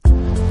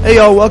Hey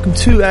y'all, welcome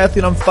to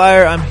Athlete on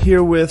Fire. I'm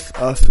here with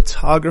a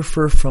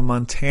photographer from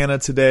Montana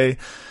today.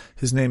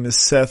 His name is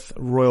Seth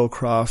Royal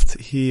Kroft.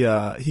 He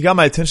got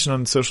my attention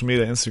on social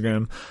media,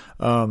 Instagram.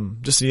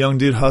 Just a young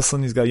dude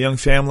hustling. He's got a young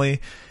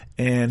family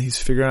and he's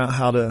trying to figure out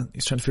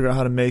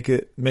how to make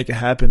it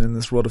happen in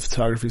this world of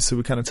photography. So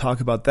we kind of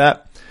talk about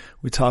that.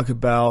 We talk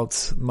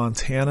about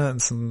Montana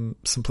and some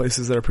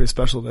places that are pretty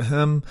special to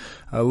him,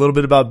 a little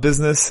bit about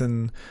business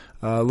and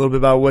a little bit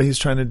about what he's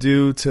trying to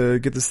do to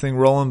get this thing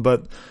rolling.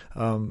 But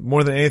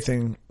more than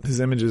anything,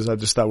 his images I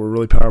just thought were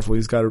really powerful.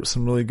 He's got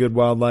some really good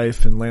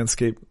wildlife and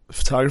landscape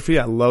photography.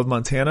 I love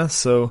Montana,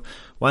 so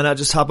why not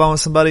just hop on with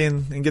somebody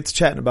and get to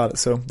chatting about it.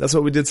 So that's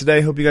what we did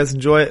today. Hope you guys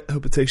enjoy it.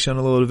 Hope it takes you on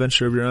a little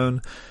adventure of your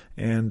own.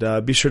 And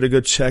be sure to go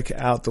check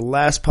out the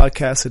last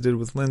podcast I did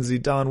with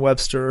Lindsay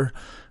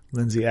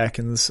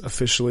Atkins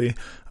officially.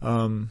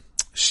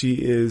 She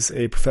is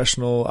a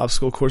professional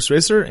obstacle course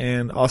racer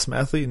and awesome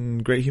athlete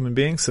and great human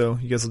being. So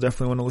you guys will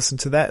definitely want to listen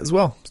to that as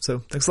well. So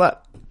thanks a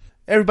lot.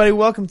 Everybody,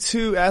 welcome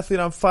to Athlete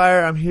on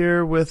Fire. I'm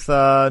here with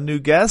a new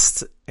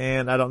guest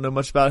and I don't know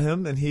much about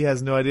him and he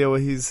has no idea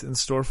what he's in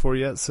store for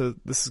yet. So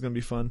this is going to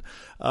be fun.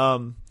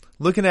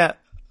 Looking at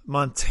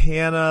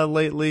Montana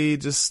lately,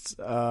 just,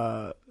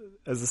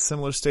 as a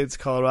similar state to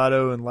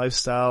Colorado and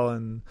lifestyle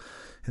and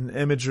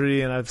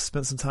imagery, and I've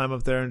spent some time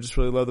up there and just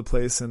really love the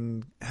place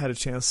and had a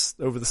chance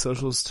over the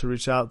socials to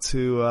reach out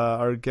to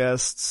our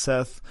guest,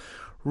 Seth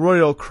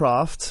Royal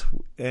Kroft,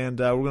 and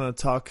we're going to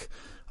talk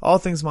all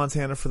things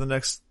Montana for the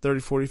next 30,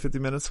 40, 50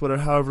 minutes,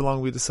 however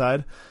long we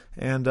decide.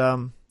 And,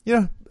 a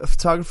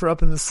photographer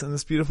up in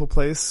this beautiful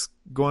place,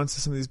 going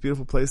to some of these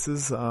beautiful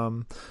places.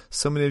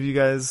 So many of you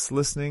guys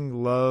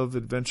listening love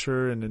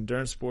adventure and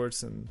endurance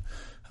sports, and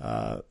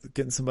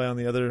getting somebody on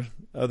the other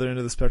end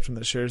of the spectrum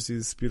that shares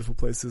these beautiful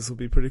places will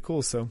be pretty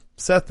cool. So,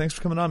 Seth, thanks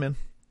for coming on, man.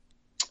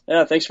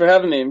 Yeah, thanks for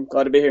having me. I'm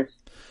glad to be here.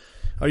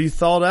 Are you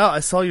thawed out?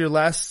 I saw it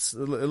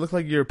looked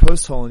like you were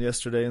post-holing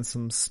yesterday in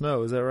some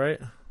snow. Is that right?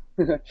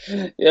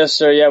 Yes,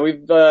 sir. Yeah,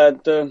 we've,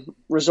 the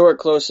resort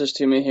closest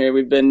to me here,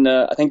 we've been,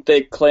 I think they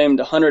claimed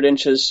 100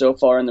 inches so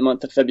far in the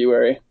month of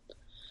February.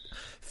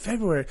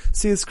 February.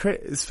 See,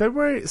 it's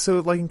February. So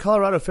like in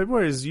Colorado,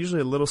 February is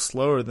usually a little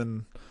slower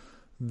than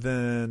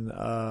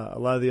a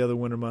lot of the other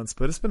winter months,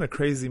 but it's been a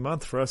crazy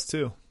month for us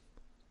too.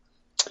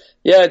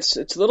 Yeah, it's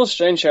a little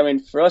strange. I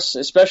mean, for us,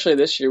 especially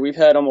this year, we've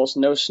had almost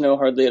no snow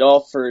hardly at all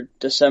for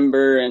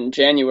December and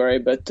January,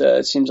 but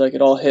it seems like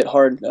it all hit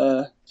hard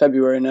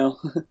February now.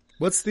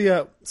 What's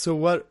the so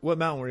what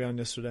mountain were you on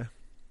yesterday?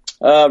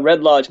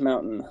 Red Lodge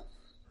Mountain.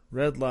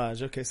 Red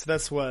Lodge. Okay, so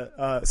that's what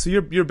so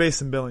you're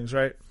based in Billings,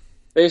 right?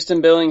 Based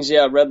in Billings,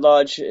 yeah. Red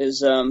Lodge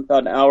is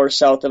about an hour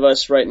south of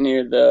us, right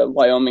near the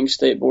Wyoming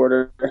state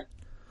border.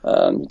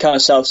 Kind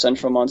of south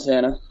central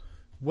Montana.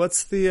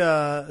 What's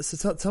the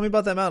so tell me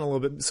about that mountain a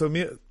little bit. So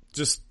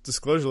just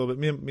disclosure a little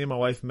bit. Me and my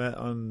wife met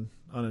on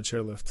a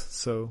chairlift.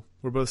 So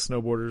we're both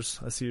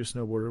snowboarders. I see you're a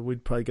snowboarder.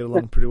 We'd probably get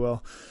along pretty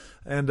well.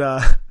 And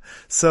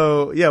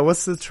so yeah,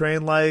 what's the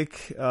terrain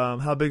like?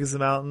 How big is the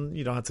mountain?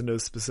 You don't have to know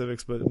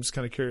specifics, but I'm just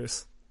kind of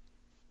curious.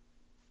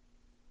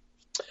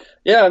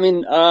 Yeah, I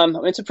mean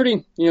it's a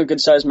pretty good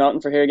sized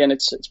mountain for here. Again,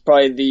 it's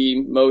probably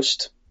the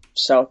most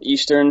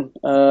southeastern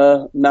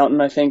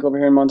mountain I think over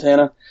here in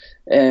Montana,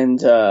 and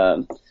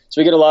so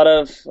we get a lot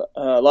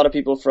of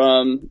people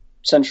from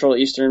central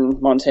eastern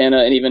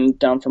Montana and even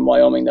down from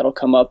Wyoming that'll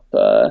come up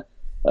to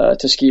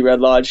ski Red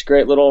Lodge.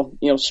 Great little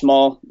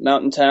small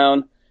mountain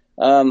town.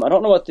 I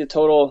don't know what the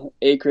total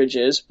acreage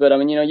is, but I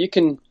mean you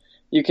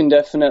can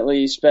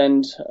definitely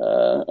spend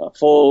a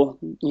full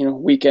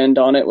weekend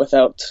on it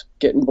without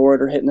getting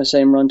bored or hitting the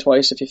same run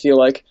twice if you feel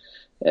like.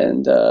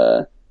 And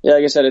yeah,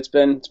 like I said, it's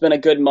been a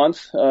good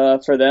month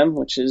for them,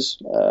 which is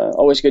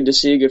always good to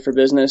see, good for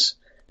business,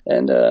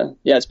 and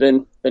yeah, it's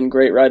been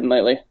great riding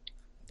lately.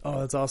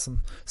 Oh, that's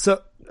awesome.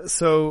 So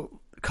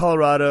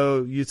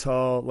Colorado,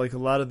 Utah, like a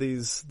lot of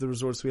the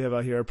resorts we have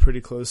out here are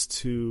pretty close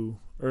to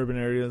urban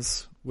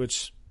areas,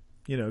 which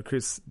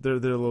creates they're a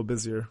little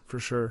busier for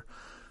sure.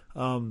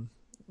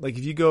 Like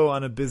if you go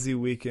on a busy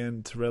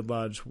weekend to Red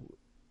Lodge,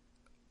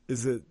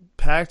 is it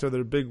packed? Are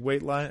there big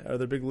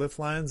lift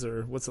lines,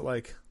 or what's it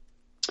like?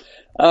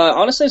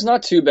 Honestly, it's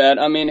not too bad.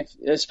 I mean,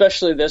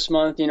 especially this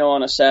month,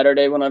 on a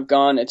Saturday when I've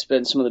gone, it's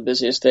been some of the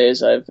busiest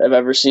days I've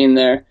ever seen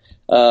there.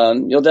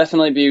 You'll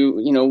definitely be,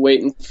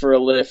 waiting for a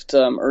lift,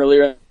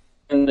 earlier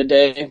in the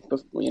day,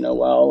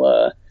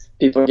 while,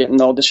 people are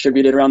getting all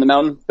distributed around the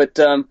mountain. But,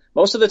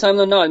 most of the time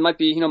though, no, it might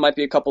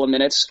be a couple of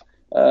minutes.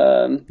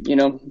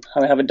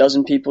 I have a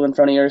dozen people in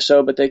front of you or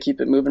so, but they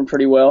keep it moving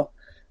pretty well.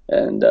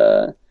 And,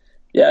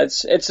 yeah,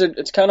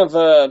 it's kind of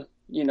a,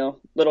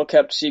 little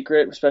kept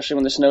secret, especially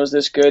when the snow's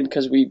this good,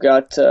 because we've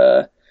got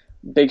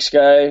Big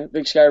Sky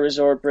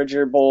Resort,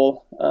 Bridger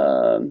Bowl,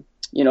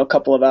 a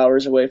couple of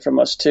hours away from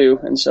us too,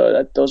 and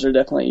so those are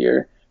definitely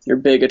your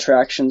big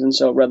attractions. And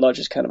so Red Lodge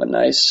is kind of a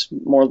nice,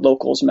 more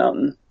locals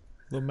mountain.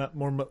 A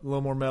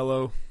little more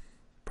mellow,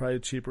 probably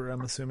cheaper,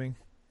 I'm assuming.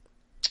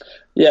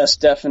 Yes,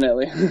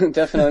 definitely,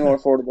 definitely more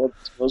affordable.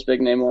 Those big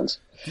name ones.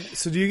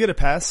 So, do you get a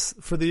pass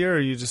for the year, or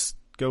you just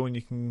go when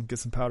you can get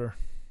some powder?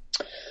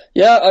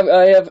 Yeah,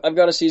 I've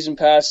got a season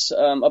pass.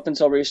 Up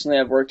until recently,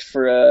 I've worked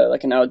for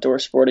like an outdoor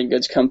sporting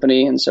goods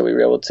company, and so we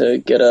were able to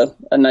get a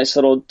nice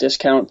little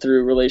discount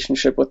through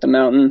relationship with the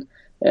mountain.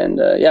 And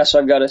yeah, so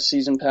I've got a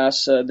season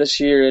pass this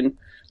year, and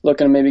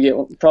looking to maybe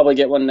probably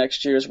get one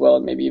next year as well,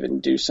 and maybe even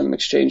do some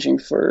exchanging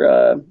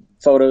for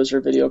photos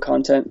or video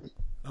content.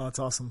 Oh, that's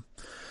awesome.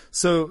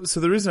 So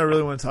the reason I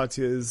really want to talk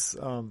to you is,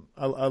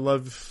 I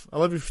love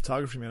your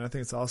photography, man. I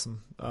think it's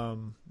awesome.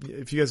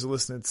 If you guys are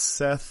listening, it's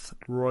Seth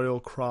Royal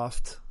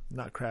Kroft,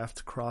 not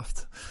Craft,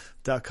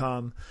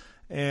 Kroft.com.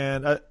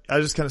 And I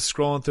just kind of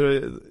scrolling through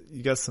it.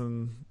 You got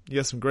some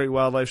great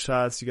wildlife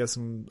shots. You got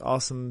some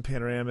awesome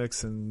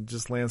panoramics and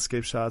just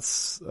landscape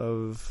shots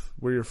of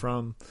where you're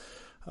from.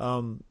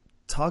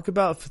 Talk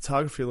about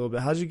photography a little bit.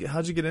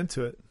 How'd you get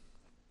into it?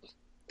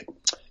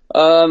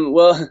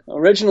 Well,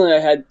 originally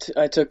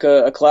I took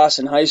a class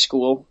in high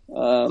school,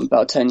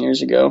 about 10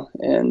 years ago.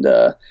 And,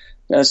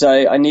 as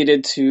I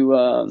needed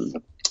to,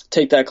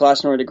 take that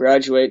class in order to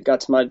graduate,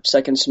 got to my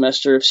second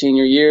semester of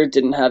senior year,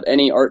 didn't have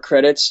any art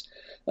credits,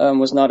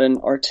 was not an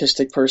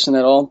artistic person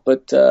at all.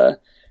 But,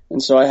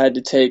 and so I had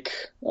to take,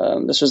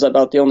 this was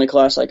about the only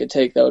class I could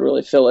take that would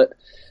really fill it.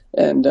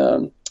 And,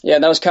 yeah,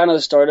 that was kind of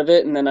the start of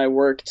it. And then I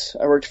worked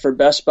for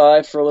Best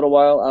Buy for a little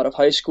while out of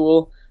high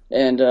school,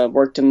 and,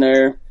 worked in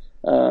their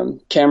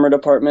camera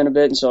department a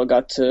bit, and so I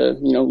got to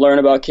learn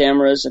about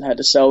cameras and had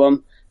to sell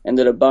them.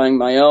 Ended up buying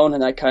my own,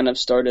 and I kind of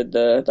started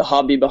the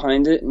hobby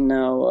behind it. And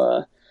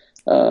now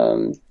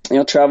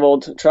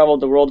traveled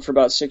the world for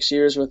about 6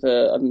 years with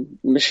a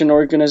mission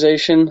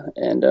organization,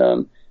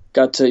 and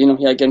got to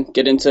again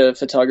get into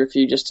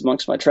photography just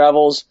amongst my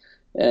travels.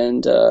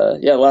 And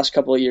the last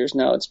couple of years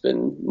now, it's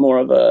been more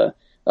of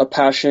a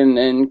passion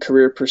and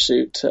career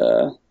pursuit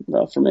for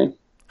me.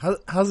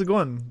 How's it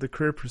going, the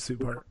career pursuit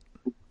part?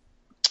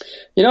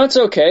 It's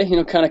okay.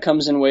 Kind of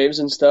comes in waves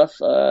and stuff.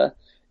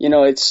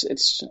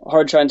 It's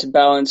hard trying to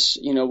balance,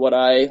 what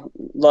I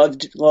love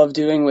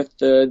doing with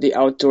the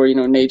outdoor,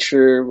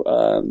 nature,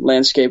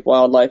 landscape,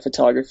 wildlife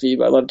photography,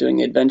 but I love doing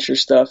the adventure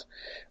stuff.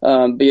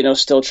 But,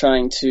 still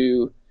trying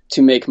to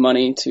make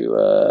money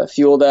to,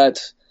 fuel that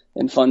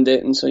and fund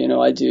it. And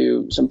so, I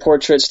do some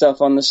portrait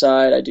stuff on the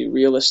side. I do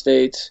real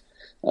estate.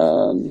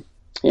 I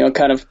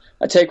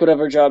take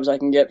whatever jobs I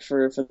can get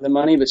for the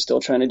money, but still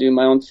trying to do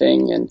my own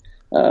thing. And,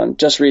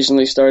 just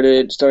recently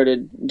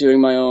started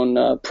doing my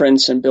own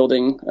prints and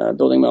building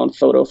my own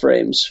photo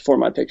frames for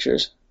my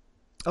pictures.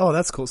 Oh,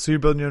 that's cool. So you're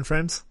building your own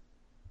frames?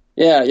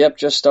 Yeah, yep,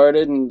 just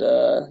started, and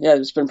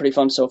it's been pretty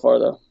fun so far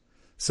though.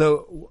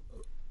 So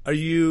how are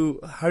you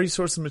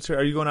sourcing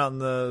material? Are you going out in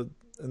the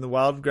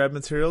wild grab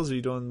materials, or are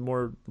you doing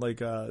more like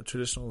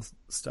traditional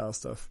style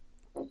stuff?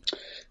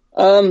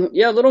 A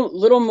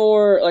little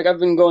more, like I've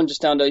been going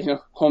just down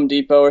to Home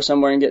Depot or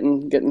somewhere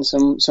and getting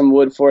some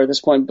wood for it at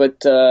this point,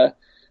 but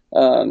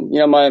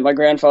my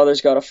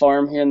grandfather's got a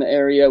farm here in the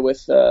area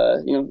with,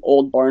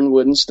 old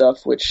barnwood and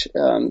stuff, which,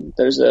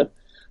 there's a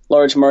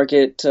large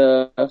market,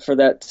 for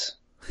that,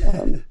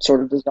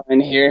 sort of design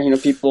here.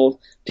 People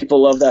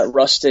love that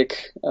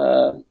rustic,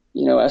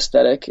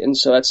 aesthetic. And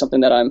so that's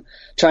something that I'm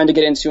trying to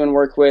get into and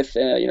work with.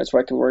 It's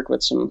where I can work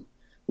with some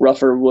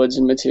rougher woods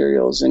and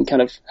materials and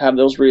kind of have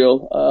those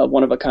real,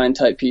 one of a kind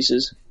type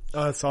pieces.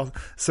 Oh, that's awesome.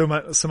 So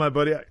my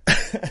buddy,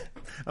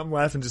 I'm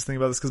laughing just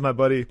thinking about this because my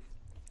buddy,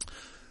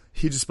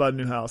 he just bought a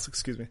new house.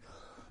 Excuse me.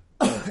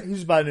 He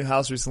just bought a new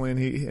house recently,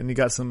 and he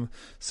got some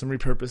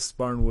repurposed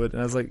barnwood. And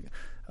I was like,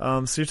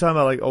 so you're talking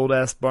about like old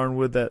ass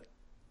barnwood that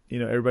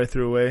everybody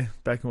threw away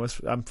back in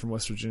I'm from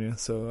West Virginia,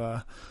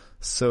 so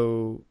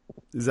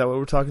is that what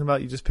we're talking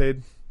about? You just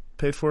paid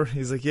for?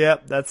 He's like, yeah,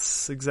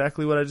 that's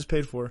exactly what I just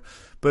paid for.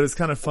 But it's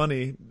kind of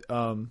funny,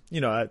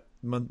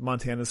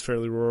 Montana's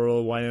fairly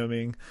rural,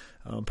 Wyoming,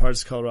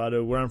 parts of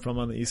Colorado, where I'm from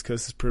on the East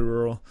Coast is pretty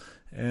rural,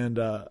 and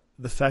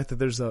the fact that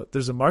there's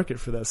a market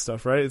for that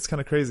stuff, right? It's kind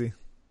of crazy.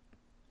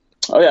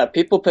 Oh yeah,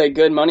 people pay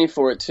good money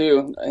for it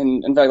too.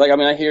 And in fact,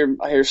 I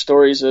hear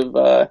stories of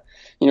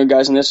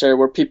guys in this area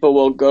where people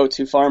will go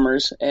to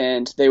farmers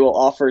and they will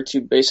offer to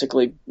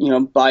basically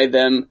buy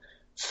them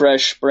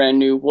fresh, brand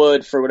new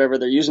wood for whatever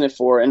they're using it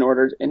for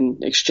in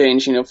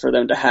exchange, for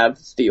them to have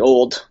the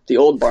old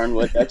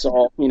barnwood that's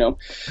all,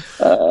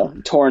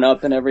 torn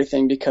up and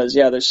everything, because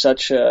there's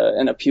such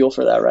an appeal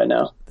for that right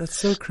now. That's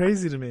so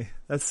crazy to me.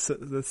 That's so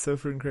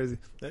freaking crazy.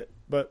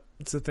 But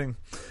it's a thing.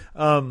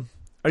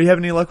 Are you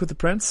having any luck with the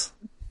prints?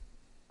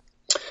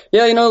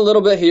 Yeah, a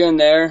little bit here and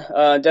there.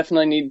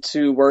 Definitely need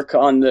to work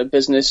on the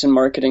business and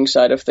marketing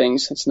side of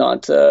things. It's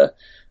not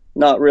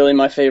really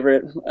my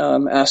favorite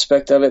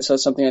aspect of it, so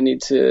it's something I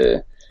need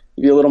to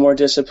be a little more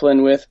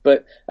disciplined with.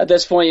 But at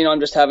this point,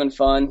 I'm just having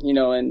fun,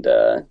 and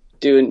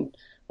doing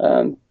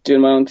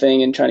my own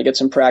thing and trying to get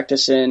some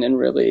practice in and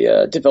really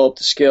develop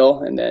the skill,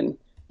 and then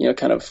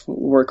kind of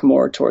work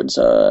more towards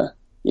the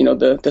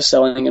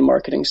selling and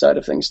marketing side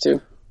of things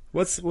too.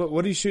 What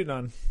are you shooting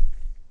on?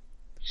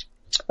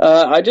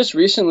 I just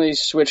recently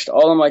switched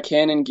all of my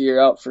Canon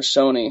gear out for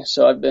Sony,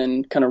 so I've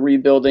been kind of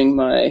rebuilding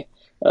my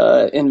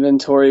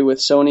inventory with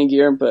Sony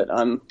gear, but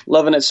I'm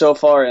loving it so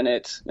far, and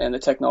the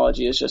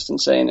technology is just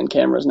insane in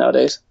cameras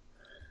nowadays.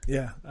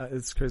 Yeah,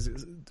 it's crazy.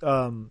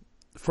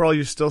 For all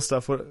your still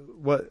stuff,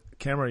 what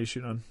camera are you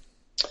shooting on?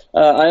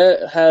 I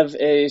have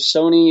a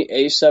Sony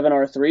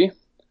A7R3.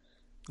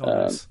 Oh,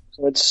 nice.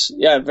 So it's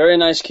very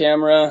nice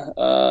camera.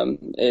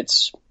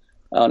 It's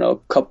I don't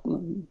know,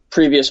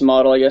 previous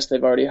model. I guess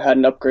they've already had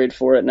an upgrade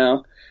for it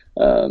now.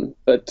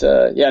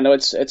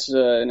 It's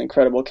an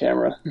incredible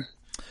camera.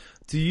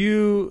 Do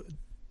you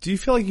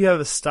feel like you have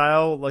a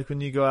style, like when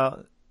you go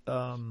out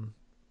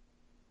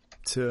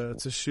to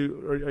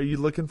shoot, or are you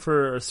looking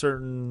for a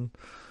certain,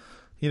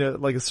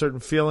 like a certain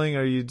feeling,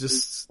 or are you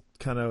just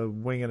kind of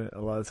winging it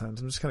a lot of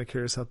times? I'm just kind of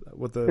curious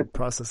what the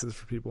process is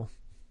for people.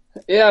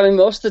 Yeah, I mean,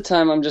 most of the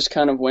time I'm just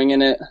kind of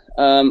winging it.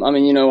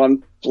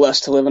 I'm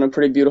blessed to live in a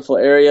pretty beautiful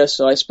area,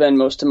 so I spend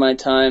most of my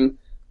time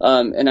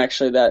in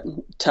actually that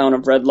town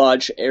of Red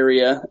Lodge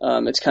area.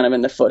 It's kind of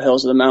in the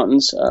foothills of the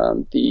mountains,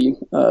 the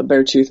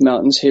Beartooth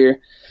Mountains here,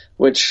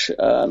 which,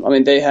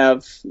 they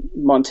have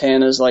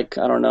Montana's, like,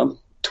 I don't know,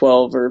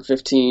 12 or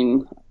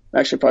 15,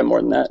 actually probably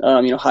more than that,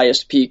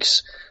 highest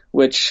peaks,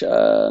 which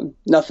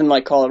nothing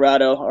like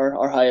Colorado.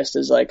 Our highest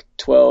is like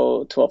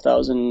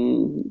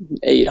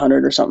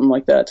 12,800 or something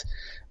like that.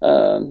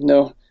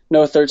 No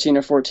 13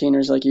 or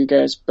 14ers like you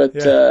guys, but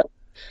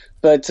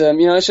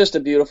it's just a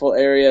beautiful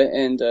area,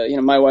 and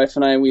my wife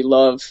and I, we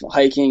love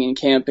hiking and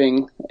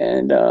camping,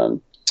 and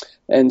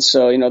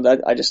so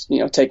that I just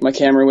take my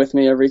camera with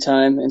me every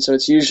time, and so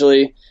it's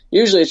usually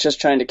it's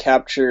just trying to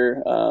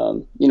capture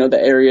the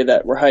area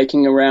that we're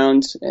hiking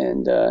around,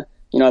 and I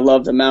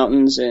love the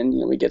mountains,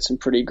 and we get some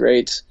pretty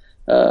great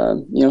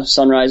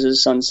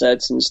sunrises,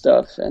 sunsets, and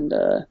stuff, and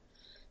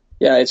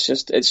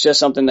it's just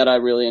something that I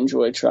really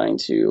enjoy trying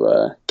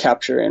to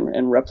capture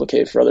and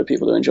replicate for other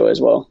people to enjoy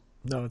as well.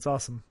 No, it's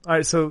awesome. All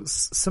right, so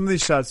some of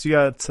these shots, you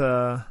got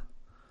some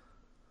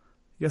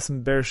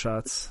bear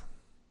shots.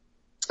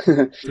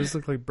 These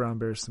look like brown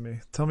bears to me.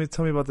 Tell me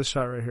about this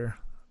shot right here.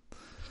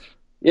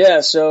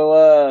 Yeah,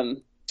 so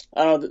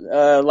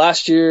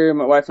last year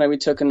my wife and I, we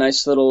took a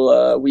nice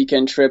little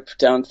weekend trip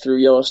down through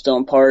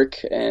Yellowstone Park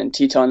and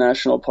Teton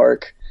National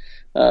Park.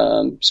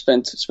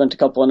 Spent a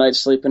couple of nights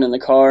sleeping in the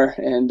car,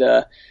 and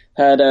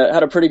had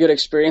a pretty good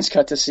experience.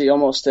 Got to see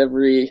almost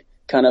every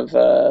kind of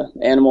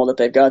animal that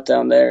they've got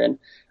down there, and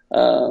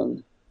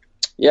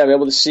be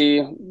able to see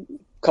a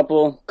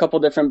couple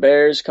different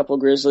bears, couple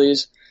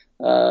grizzlies,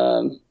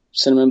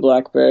 cinnamon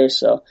black bear.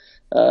 So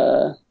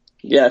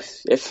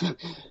if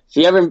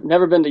you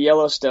never been to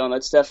Yellowstone,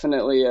 that's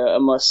definitely a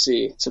must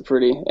see. It's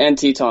and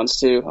Tetons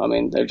too. I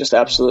mean, they're just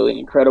absolutely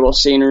incredible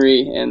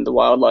scenery, and the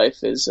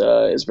wildlife is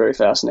very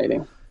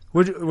fascinating.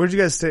 Where'd you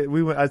guys stay?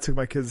 I took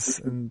my kids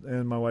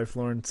and my wife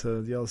Lauren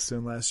to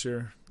Yellowstone last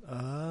year.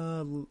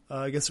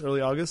 I guess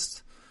early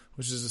August,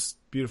 which is just a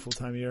beautiful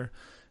time of year.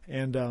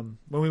 And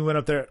when we went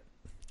up there,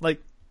 like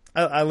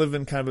I live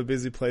in kind of a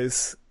busy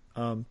place.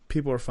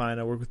 People are fine.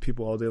 I work with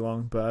people all day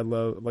long, but I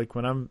love, like,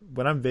 when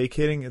I'm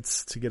vacating,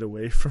 it's to get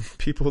away from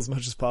people as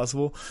much as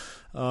possible.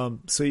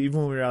 So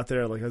even when we were out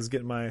there, like, I was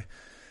getting my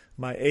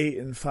 8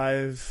 and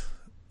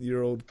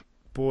 5-year-old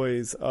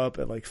boys up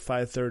at like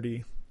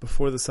 5:30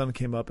 before the sun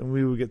came up, and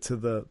we would get to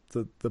the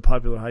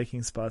popular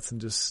hiking spots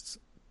and just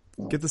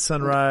get the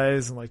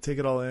sunrise and like take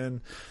it all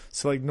in.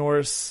 So like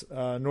Norris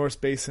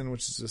Basin,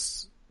 which is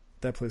just,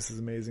 that place is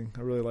amazing.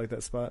 I really like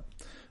that spot.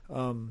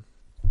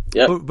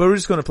 Yep. But we're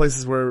just going to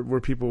places where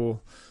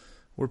people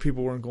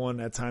weren't going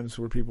at times,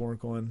 where people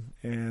weren't going,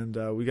 and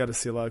we got to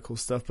see a lot of cool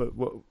stuff. But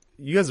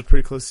you guys are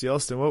pretty close to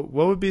Yellowstone.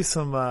 What would be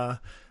some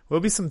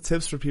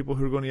tips for people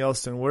who are going to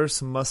Yellowstone? What are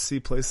some must see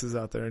places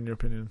out there in your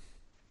opinion?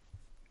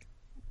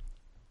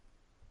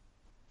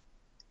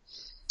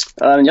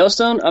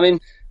 Yellowstone, I mean,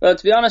 to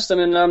be honest, I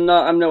mean, I'm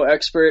no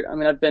expert. I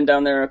mean, I've been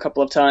down there a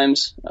couple of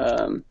times,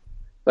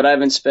 but I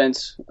haven't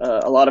spent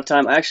a lot of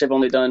time. I actually have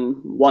only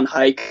done one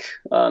hike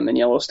in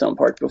Yellowstone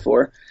Park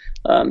before,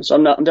 so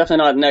I'm definitely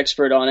not an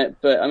expert on it.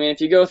 But I mean, if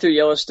you go through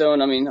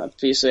Yellowstone, I mean,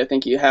 obviously, I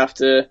think you have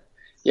to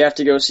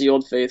go see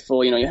Old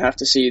Faithful. You have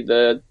to see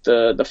the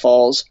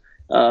falls.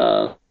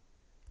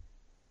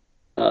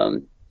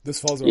 This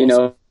falls are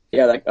awesome.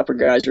 Like Upper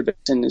Geyser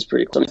Basin is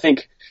pretty cool. I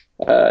think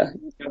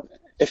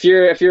if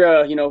you're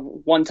a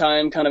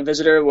one-time kind of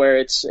visitor where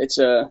it's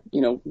a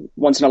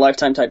once in a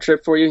lifetime type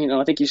trip for you,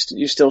 I think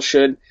you still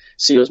should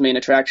see those main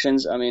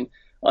attractions. I mean,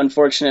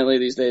 unfortunately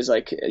these days,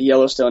 like,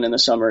 Yellowstone in the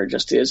summer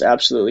just is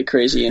absolutely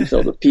crazy and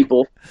filled with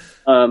people.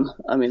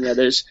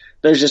 There's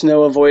just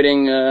no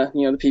avoiding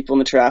the people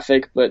and the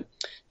traffic, but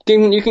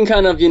you can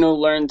kind of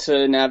learn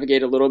to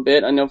navigate a little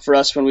bit. I know for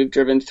us, when we've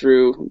driven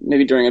through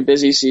maybe during a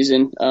busy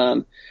season,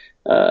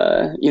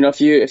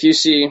 if you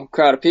see a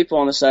crowd of people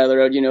on the side of the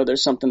road,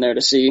 there's something there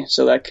to see.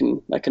 So that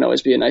can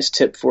always be a nice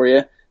tip for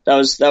you. That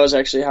was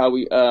actually how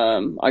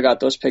I got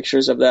those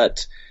pictures of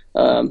that,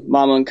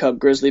 mama and cub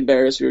grizzly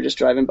bears. We were just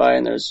driving by,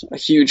 and there's a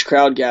huge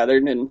crowd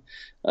gathered, and,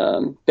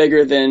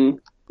 bigger than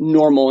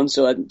normal, and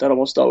so that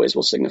almost always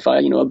will signify,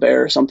 a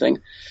bear or something.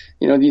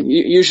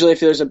 Usually if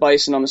there's a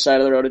bison on the side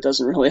of the road, it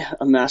doesn't really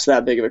amass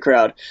that big of a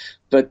crowd.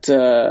 But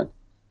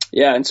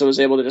yeah, and so I was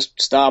able to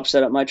just stop,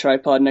 set up my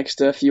tripod next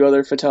to a few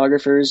other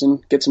photographers,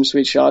 and get some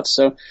sweet shots.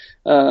 So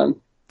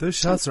those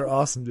shots are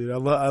awesome, dude.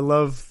 I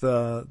love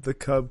the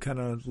cub kind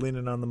of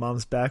leaning on the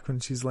mom's back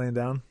when she's laying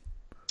down.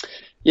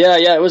 Yeah,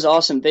 it was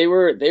awesome. They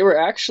were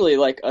actually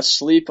like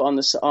asleep on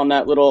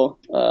that little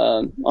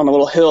on a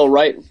little hill,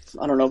 right?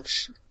 I don't know,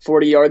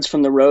 40 yards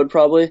from the road,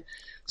 probably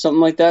something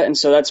like that. And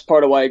so that's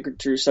part of why it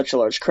drew such a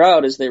large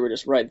crowd, is they were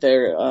just right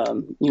there,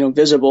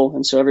 visible.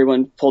 And so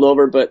everyone pulled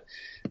over. But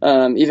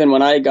even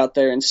when I got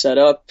there and set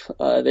up,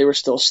 they were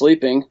still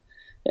sleeping.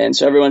 And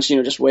so everyone's,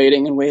 just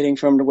waiting and waiting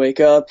for them to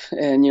wake up.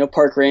 And,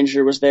 park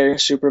ranger was there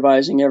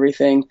supervising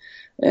everything.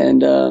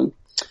 And,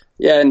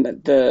 yeah, and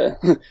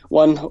the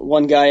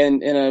one guy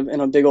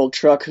in a big old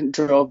truck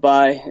drove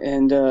by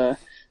and,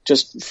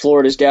 just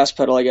floored his gas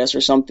pedal, I guess,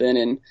 or something.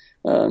 And,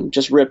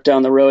 just ripped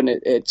down the road,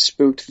 and it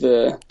spooked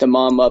the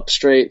mom up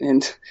straight.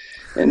 And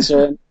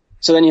so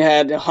then you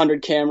had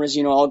 100 cameras,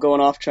 all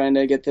going off trying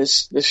to get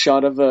this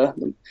shot of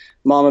the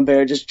mama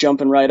bear just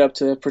jumping right up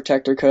to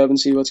protect her cub and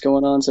see what's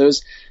going on. So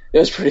it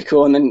was pretty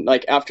cool. And then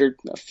like after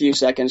a few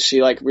seconds,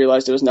 she like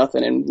realized it was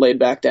nothing and laid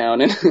back down.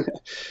 And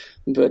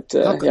but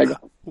yeah.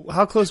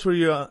 How close were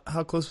you?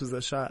 How close was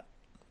that shot?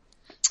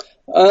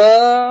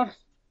 I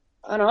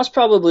don't know. I was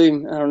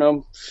probably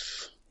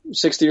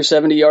 60 or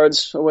 70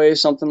 yards away,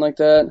 something like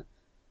that.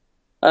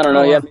 I don't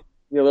know. Yeah,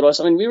 maybe a little.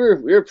 I mean, we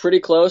were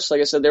pretty close.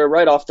 Like I said, they were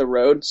right off the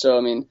road. So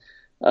I mean,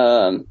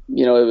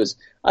 it was.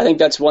 I think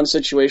that's one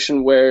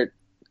situation where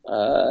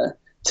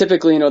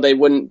typically, they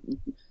wouldn't.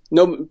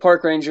 No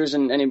park rangers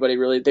and anybody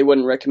really, they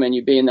wouldn't recommend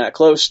you being that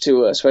close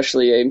to,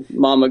 especially a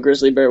mama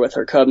grizzly bear with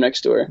her cub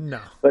next to her. No.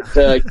 But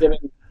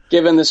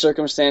given the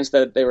circumstance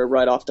that they were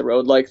right off the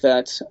road like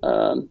that,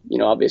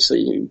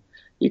 obviously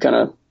you kind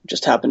of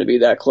just happened to be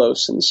that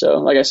close. And so,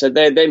 like I said,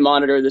 they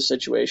monitored the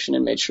situation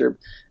and made sure,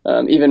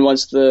 even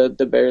once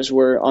the bears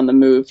were on the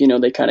move,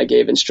 they kind of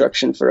gave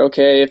instruction for,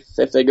 okay,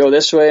 if they go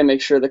this way,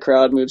 make sure the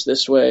crowd moves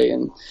this way,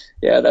 and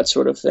yeah, that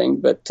sort of thing.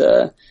 But,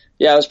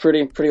 yeah, I was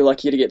pretty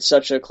lucky to get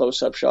such a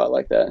close-up shot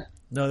like that.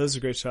 No, those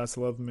are great shots.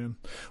 I love them, man.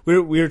 We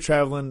were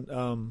traveling,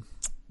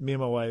 me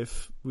and my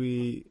wife.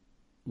 We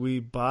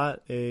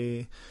bought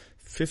a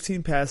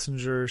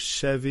 15-passenger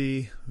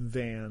Chevy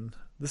van.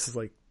 This is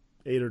like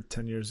 8 or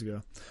 10 years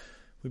ago.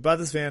 We bought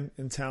this van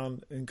in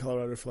town in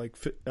Colorado for like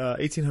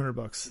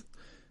 $1,800.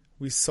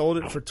 We sold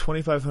it for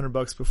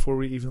 $2,500 before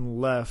we even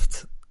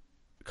left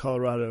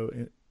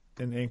Colorado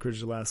in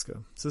Anchorage,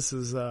 Alaska. So this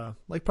is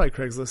like probably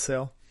Craigslist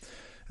sale.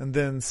 And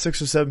then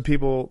 6 or 7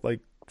 people, like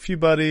a few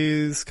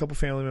buddies, a couple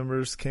family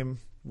members came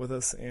with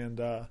us.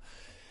 And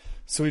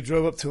so we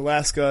drove up to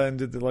Alaska and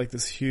did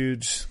this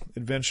huge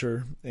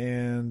adventure.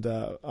 And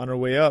on our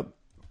way up,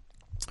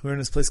 we were in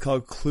this place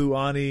called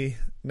Kluane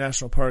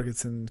National Park.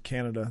 It's in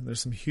Canada.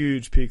 There's some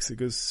huge peaks. It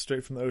goes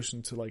straight from the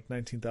ocean to like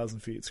 19,000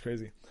 feet. It's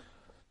crazy.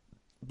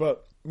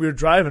 But we were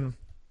driving,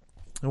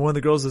 and one of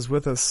the girls that was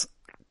with us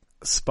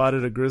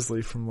spotted a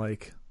grizzly from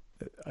like,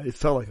 it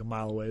felt like a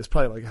mile away. It's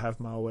probably like a half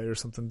mile away or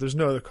something. There's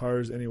no other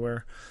cars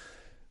anywhere.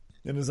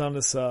 And it was on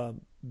this, the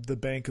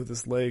bank of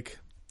this lake,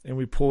 and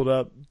we pulled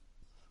up,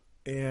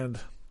 and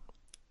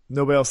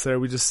nobody else there.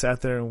 We just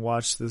sat there and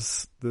watched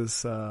this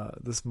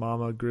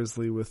mama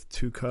grizzly with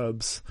 2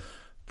 cubs,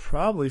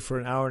 probably for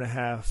an hour and a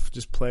half,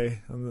 just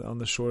play on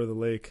the shore of the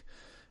lake.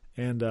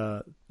 And,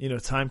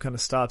 time kind of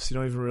stops. You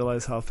don't even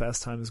realize how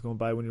fast time is going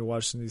by when you're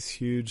watching these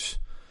huge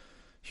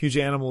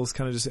animals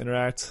kind of just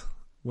interact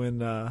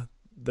when,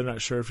 they're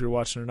not sure if you're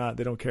watching or not.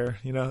 They don't care.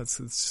 It's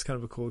just kind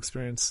of a cool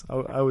experience.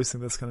 I always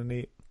think that's kind of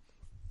neat.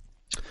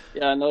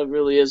 Yeah, no, it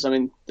really is. I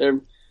mean,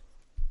 they're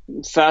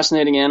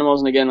fascinating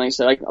animals. And again, like I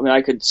said,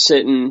 I could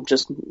sit and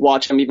just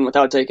watch them even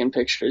without taking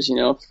pictures,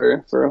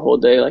 for a whole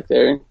day. Like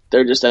they're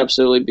just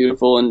absolutely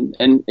beautiful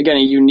and again,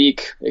 a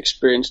unique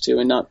experience too.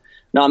 And not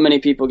many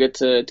people get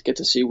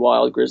to see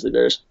wild grizzly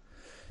bears.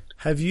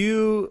 Have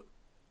you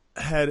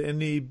had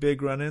any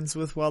big run-ins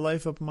with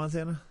wildlife up in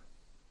Montana?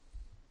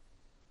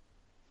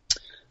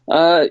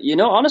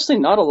 Honestly,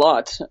 not a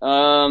lot.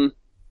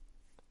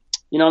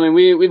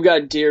 We've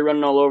got deer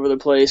running all over the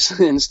place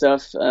and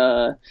stuff,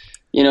 but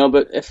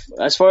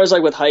as far as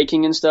like with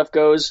hiking and stuff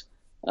goes,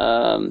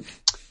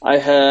 I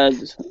had,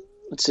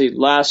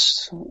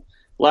 last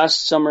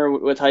summer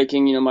with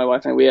hiking, my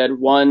wife and I, we had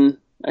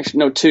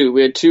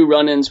two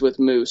run-ins with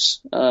moose,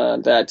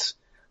 that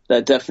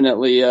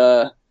definitely,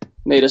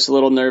 made us a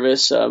little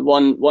nervous.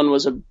 One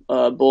was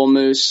a bull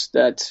moose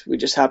that we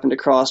just happened to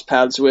cross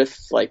paths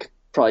with, like,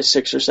 probably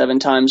 6 or 7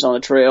 times on the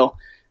trail.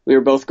 We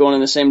were both going in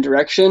the same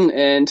direction,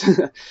 and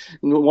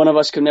one of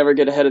us could never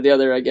get ahead of the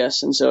other, I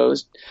guess. And so it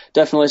was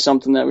definitely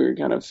something that we were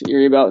kind of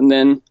eerie about. And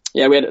then,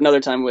 yeah, we had another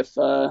time with,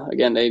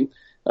 again,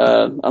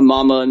 a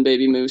mama and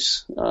baby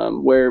moose,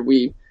 where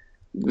we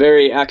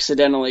very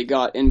accidentally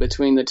got in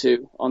between the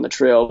two on the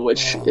trail,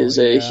 which is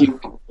a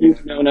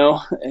huge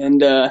no-no.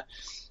 And,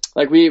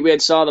 like we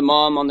had saw the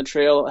mom on the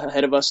trail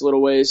ahead of us a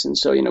little ways, and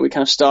so we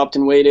kind of stopped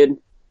and waited.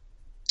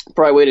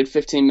 Probably waited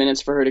 15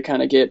 minutes for her to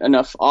kind of get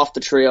enough off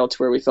the trail to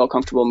where we felt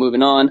comfortable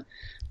moving on.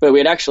 But we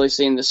had actually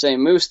seen the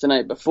same moose the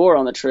night before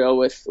on the trail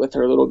with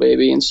her little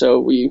baby, and so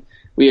we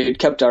had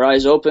kept our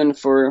eyes open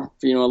for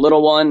a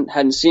little one.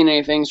 Hadn't seen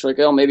anything, so like,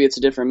 oh, maybe it's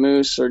a different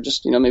moose, or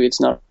just maybe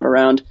it's not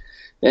around.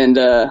 And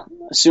as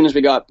soon as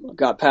we got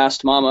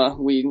past Mama,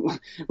 we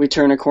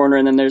turn a corner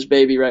and then there's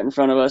baby right in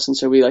front of us, and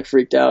so we like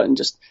freaked out and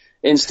just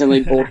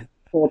instantly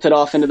bolted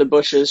off into the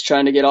bushes,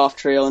 trying to get off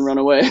trail and run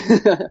away.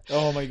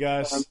 Oh my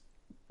gosh.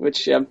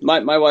 Which, yeah,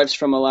 my wife's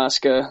from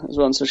Alaska as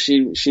well, and so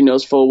she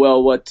knows full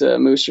well what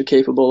moose are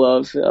capable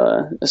of,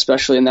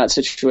 especially in that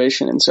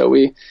situation. And so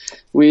we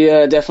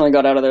definitely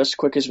got out of there as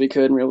quick as we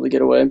could and were able to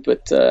get away,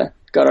 but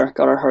got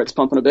our hearts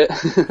pumping a bit.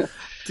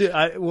 Dude,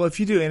 well,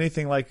 if you do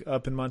anything like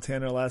up in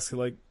Montana, Alaska,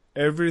 like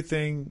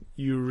everything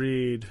you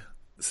read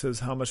says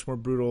how much more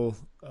brutal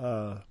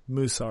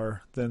moose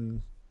are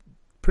than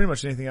pretty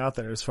much anything out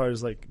there as far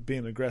as like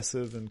being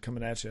aggressive and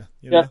coming at you.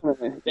 Know?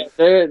 Definitely.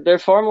 Yeah, they're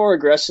far more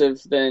aggressive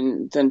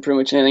than pretty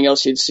much anything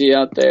else you'd see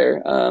out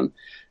there.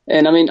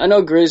 And I mean, I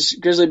know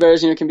grizzly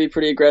bears, can be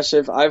pretty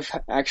aggressive. I've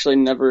actually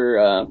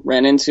never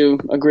ran into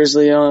a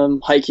grizzly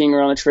hiking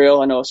or on a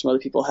trail. I know some other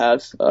people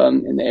have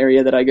in the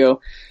area that I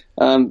go.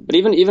 But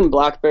even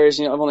black bears,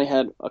 I've only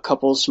had a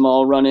couple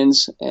small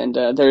run-ins, and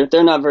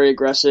they're not very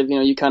aggressive.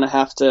 You kind of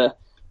have to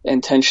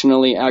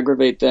intentionally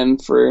aggravate them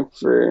for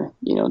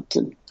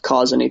to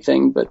cause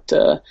anything. But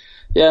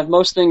yeah,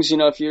 most things,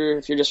 if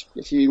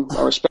you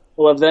are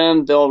respectful of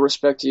them, they'll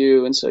respect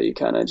you, and so you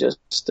kind of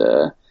just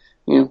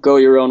go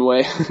your own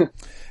way. It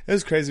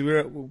was crazy.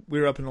 We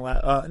were up in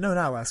Alaska. No,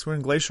 not Alaska. We're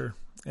in Glacier.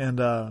 And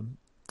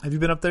have you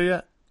been up there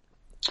yet?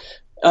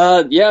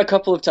 Yeah, a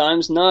couple of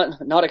times.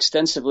 Not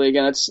extensively.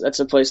 Again, that's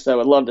a place that I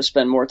would love to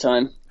spend more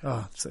time.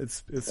 Oh,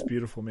 it's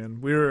beautiful,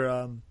 man. We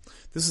were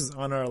this is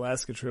on our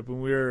Alaska trip,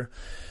 and we were.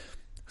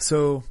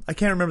 So I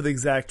can't remember the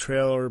exact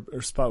trail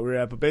or spot we were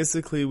at, but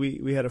basically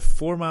we had a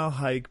 4-mile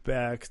hike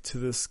back to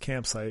this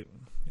campsite,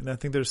 and I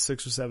think there's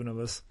 6 or 7 of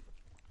us,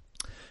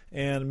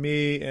 and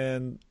me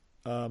and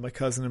my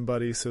cousin and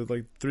buddy, so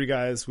like 3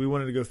 guys. We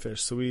wanted to go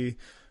fish, so we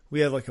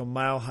had like a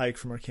mile hike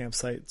from our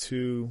campsite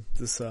to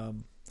this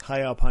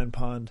high alpine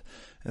pond,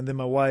 and then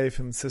my wife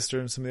and sister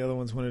and some of the other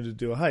ones wanted to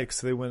do a hike,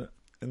 so they went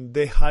and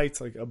they hiked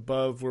like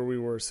above where we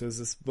were. So it was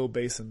this little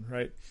basin,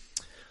 right?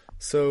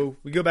 So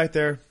we go back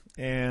there,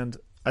 and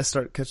I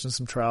start catching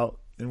some trout,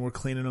 and we're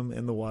cleaning them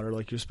in the water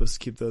like you're supposed to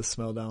keep the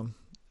smell down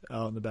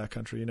out in the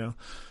backcountry,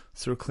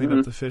 So we're cleaning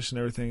up the fish and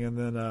everything, and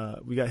then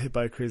we got hit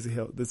by a crazy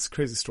hail. That's a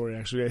crazy story,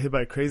 actually. We got hit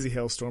by a crazy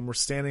hailstorm. We're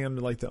standing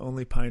under like the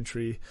only pine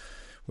tree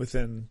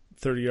within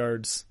 30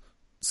 yards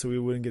so we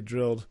wouldn't get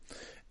drilled.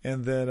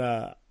 And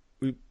then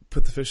we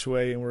put the fish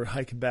away, and we're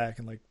hiking back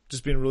and like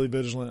just being really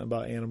vigilant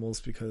about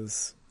animals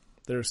because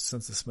their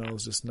sense of smell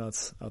is just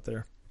nuts out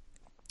there,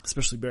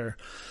 especially bear.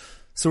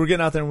 So we're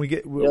getting out there, and we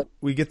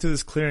get through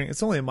this clearing.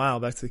 It's only a mile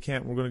back to the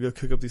camp. We're going to go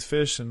cook up these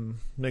fish and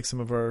make some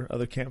of our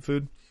other camp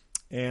food.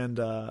 And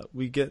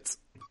we get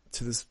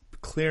to this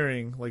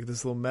clearing, like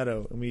this little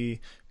meadow, and we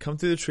come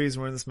through the trees,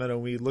 and we're in this meadow,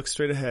 and we look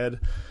straight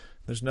ahead.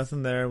 There's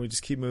nothing there, and we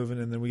just keep moving,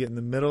 and then we get in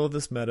the middle of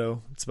this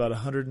meadow. It's about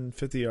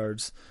 150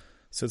 yards.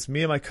 So it's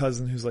me and my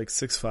cousin, who's like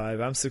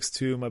 6'5". I'm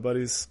 6'2". My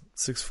buddy's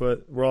 6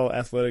 foot. We're all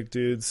athletic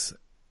dudes,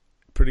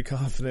 pretty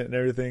confident and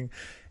everything.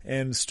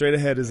 And straight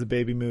ahead is a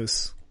baby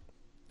moose.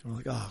 And we're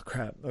like, oh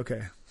crap,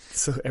 okay.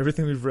 So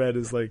everything we've read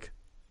is like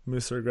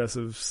moose are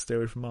aggressive, stay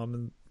away from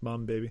mom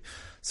and baby.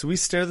 So we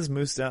stare this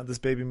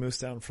baby moose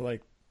down for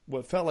like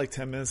what felt like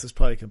 10 minutes. It's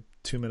probably like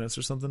 2 minutes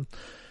or something.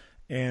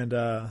 And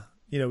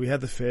we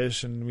had the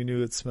fish, and we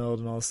knew it smelled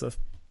and all this stuff.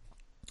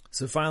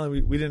 So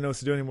finally we didn't know what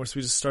to do anymore, so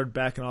we just started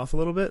backing off a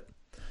little bit.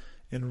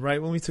 And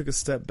right when we took a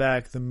step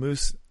back, the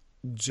moose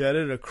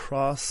jetted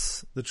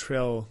across the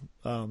trail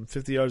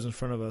 50 yards in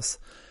front of us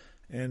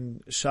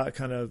and shot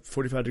kind of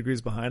 45 degrees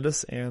behind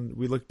us. And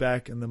we looked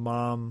back, and the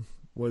mom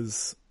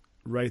was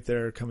right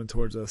there coming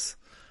towards us.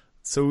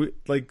 So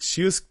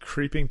she was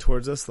creeping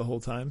towards us the whole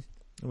time,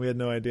 and we had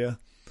no idea.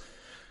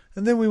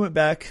 And then we went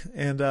back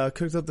and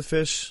cooked up the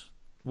fish,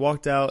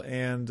 walked out,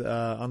 and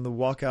on the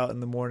walk out in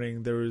the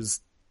morning, there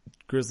was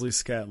grizzly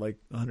scat like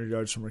 100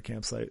 yards from our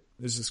campsite.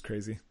 It was just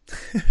crazy.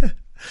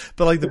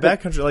 But like the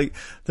backcountry, like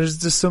there's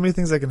just so many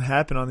things that can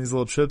happen on these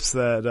little trips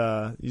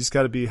that you just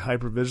got to be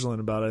hyper vigilant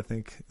about, I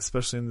think,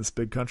 especially in this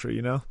big country,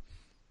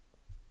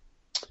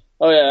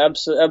 Oh yeah,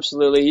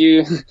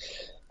 absolutely.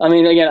 I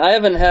mean, again, I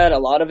haven't had a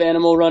lot of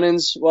animal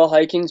run-ins while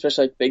hiking,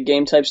 especially like big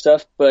game type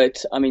stuff.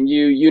 But I mean,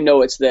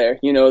 it's there.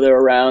 They're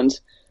around.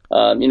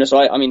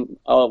 So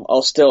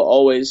I'll still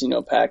always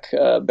pack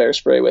bear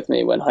spray with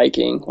me when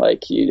hiking.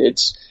 Like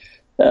it's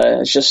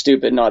just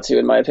stupid not to,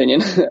 in my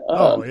opinion.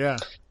 Oh yeah.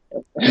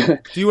 Do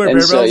you wear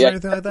bear bells or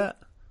anything like that?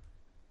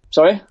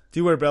 Sorry? Do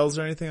you wear bells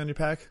or anything on your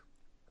pack?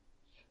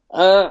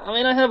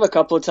 I have a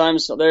couple of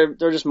times. They're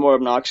just more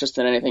obnoxious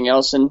than anything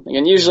else. And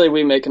again, usually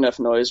we make enough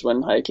noise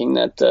when hiking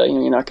that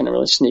you're not going to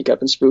really sneak up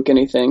and spook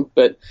anything.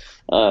 But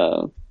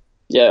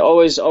yeah,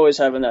 always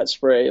having that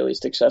spray at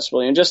least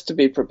accessible, just to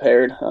be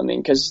prepared. I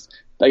mean, because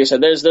like I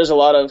said, there's a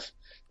lot of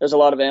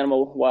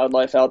animal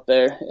wildlife out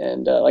there,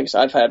 and like I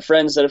said, I've had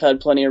friends that have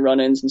had plenty of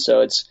run-ins, and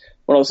so it's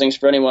one of those things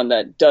for anyone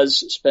that does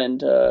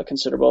spend a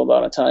considerable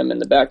amount of time in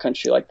the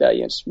backcountry like that.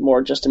 It's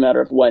more just a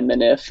matter of when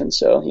than if, and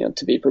so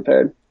to be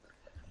prepared.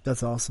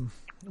 That's awesome.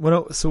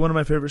 So one of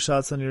my favorite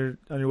shots on your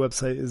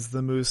website is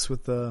the moose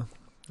with the.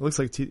 It looks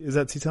like is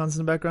that Tetons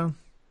in the background?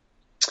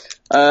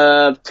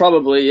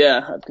 Probably,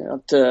 yeah.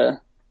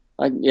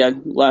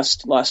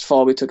 Last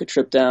fall we took a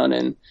trip down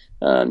and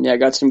I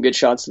got some good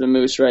shots of the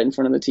moose right in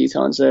front of the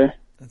Tetons there.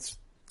 That's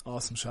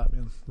awesome shot,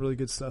 man. Really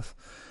good stuff.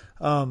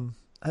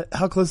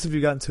 How close have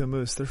you gotten to a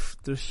moose?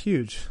 They're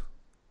huge.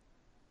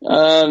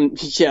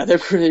 Yeah, they're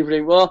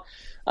pretty well.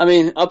 I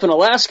mean, up in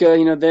Alaska,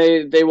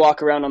 they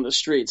walk around on the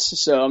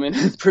streets, so I mean,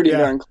 pretty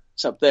darn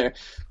close up there.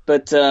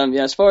 But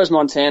as far as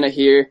Montana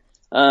here,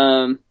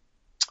 I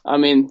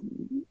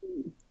mean,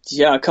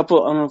 yeah, a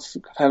couple. I don't know if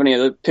I have any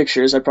other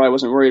pictures. I probably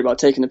wasn't worried about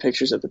taking the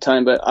pictures at the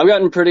time, but I've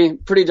gotten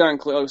pretty darn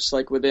close,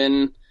 like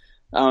within,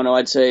 I don't know,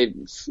 I'd say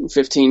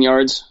 15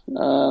 yards,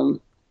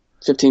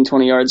 15,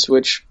 20 yards,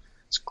 which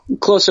is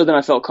closer than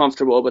I felt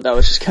comfortable, but that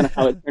was just kind of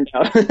how it turned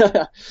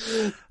out.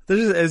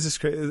 It's just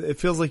crazy. It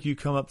feels like you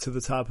come up to the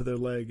top of their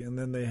leg and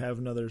then they have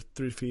another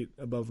 3 feet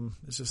above them.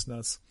 It's just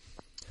nuts.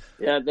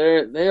 Yeah,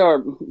 they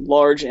are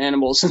large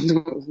animals,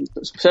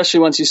 especially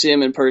once you see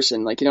them in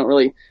person. Like, you don't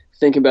really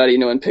think about it,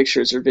 in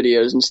pictures or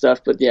videos and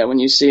stuff. But yeah, when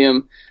you see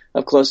them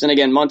up close, and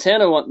again,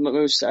 Montana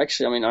moose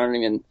actually, I mean, aren't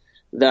even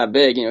that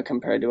big,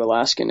 compared to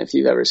Alaskan. If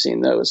you've ever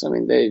seen those, I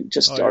mean, they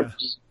just are. Yeah.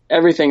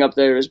 Everything up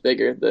there is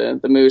bigger. The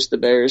moose, the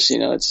bears,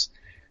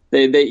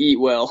 they eat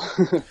well.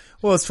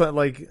 Well, it's fun.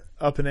 Like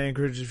up in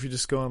Anchorage, if you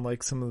just go on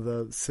like some of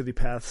the city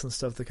paths and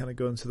stuff that kind of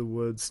go into the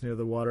woods near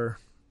the water,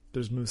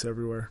 there's moose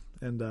everywhere,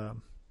 and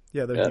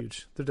yeah, they're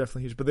huge. They're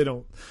definitely huge, but they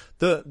don't.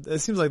 It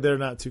seems like they're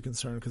not too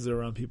concerned because they're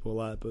around people a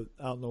lot. But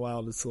out in the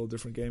wild, it's a little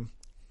different game.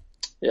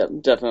 Yeah,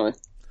 definitely.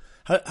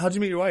 How'd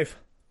you meet your wife?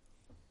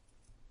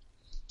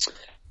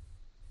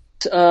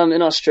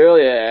 In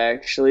Australia,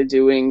 actually,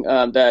 doing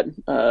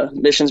that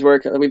missions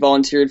work that we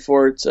volunteered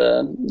for. It's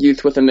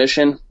Youth with a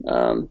Mission,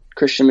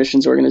 Christian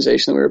missions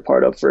organization that we were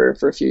part of for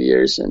a few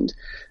years. And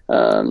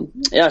so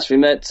we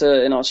met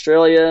in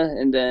Australia,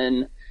 and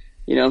then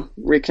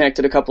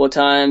reconnected a couple of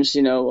times.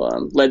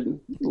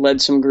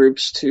 Led some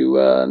groups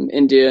to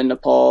India and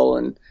Nepal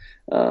and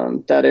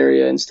that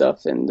area and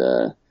stuff. And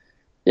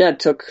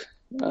took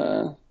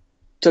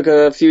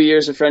a few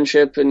years of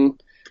friendship and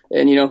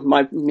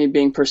me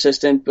being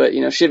persistent, but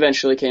she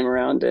eventually came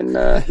around and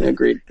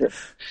agreed to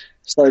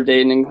start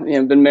dating,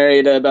 and been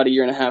married about 1.5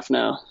 years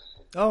now.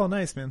 Oh,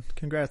 nice, man!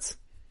 Congrats.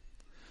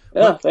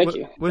 Yeah, thank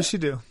you. What does she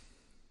do?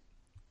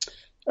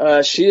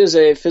 She is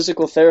a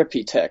physical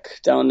therapy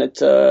tech down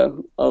at a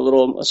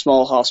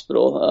small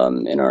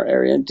hospital in our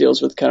area.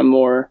 Deals with kind of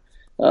more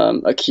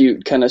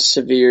acute, kind of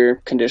severe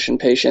condition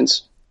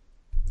patients.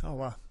 Oh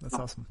wow, that's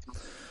awesome.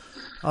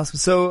 Awesome.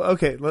 So,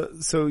 okay,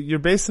 so you're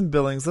based in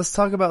Billings. Let's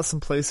talk about some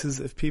places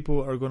if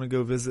people are going to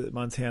go visit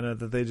Montana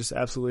that they just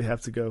absolutely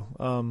have to go.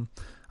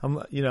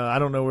 I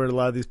don't know where a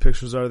lot of these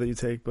pictures are that you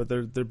take, but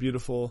they're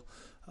beautiful.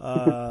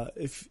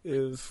 If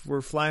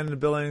we're flying into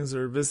Billings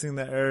or visiting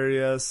the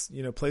areas,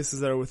 places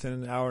that are within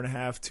an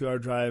 1.5, 2 hour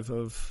drive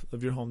of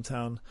your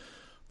hometown,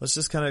 let's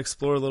just kind of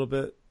explore a little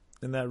bit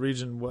in that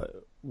region.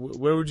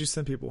 Where would you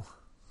send people?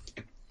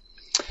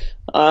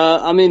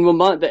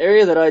 The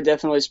area that I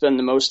definitely spend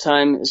the most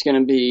time is going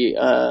to be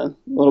a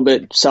little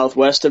bit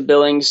southwest of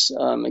Billings.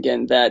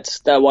 Again, that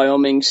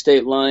Wyoming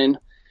state line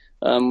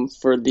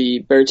for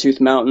the Beartooth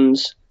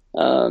Mountains.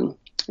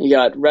 You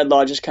got Red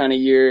Lodge is kind of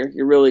your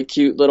really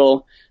cute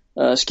little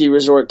ski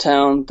resort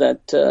town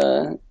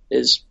that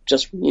is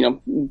just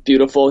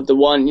beautiful. The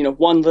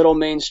one little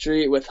main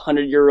street with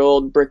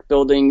 100-year-old brick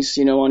buildings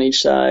on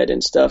each side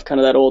and stuff,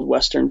 kind of that old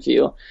Western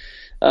feel.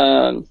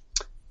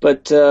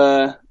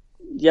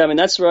 Yeah, I mean,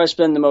 that's where I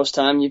spend the most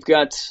time. You've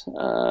got,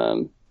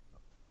 I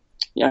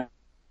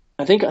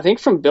think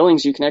from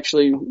Billings you can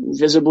actually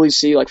visibly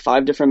see like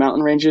 5 different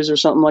mountain ranges or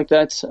something like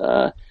that.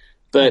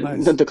 But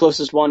nice. The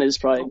closest one is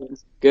probably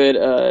good,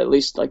 at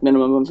least like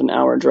minimum of an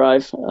hour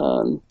drive,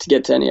 to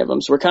get to any of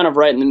them. So we're kind of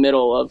right in the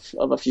middle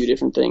of a few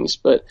different things.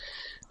 But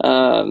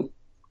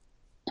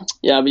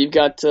you've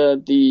got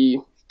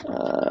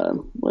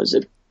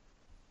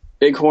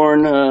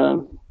Bighorn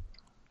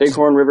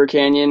River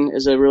Canyon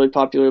is a really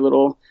popular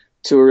little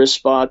tourist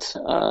spot.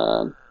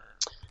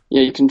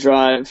 You can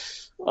drive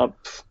up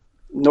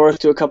north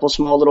to a couple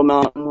small little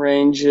mountain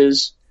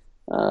ranges.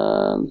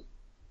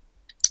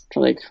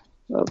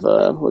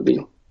 Would be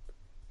kind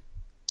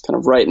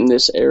of right in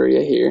this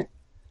area here.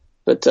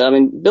 But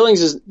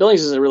Billings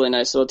is a really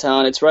nice little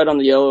town. It's right on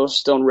the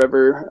Yellowstone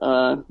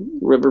River,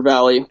 River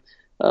Valley.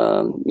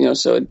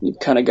 So you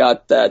kind of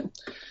got that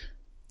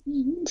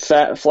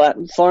flat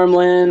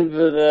farmland,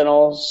 but then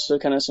also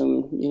kind of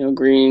some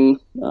green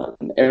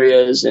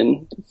areas,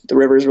 and the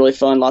river is really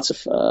fun. Lots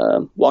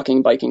of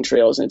walking, biking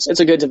trails, and it's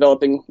a good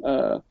developing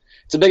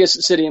it's the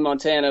biggest city in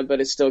Montana,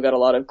 but it's still got a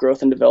lot of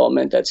growth and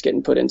development that's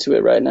getting put into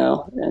it right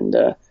now. And,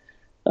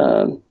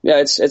 yeah,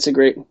 it's a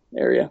great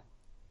area.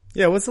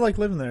 Yeah. What's it like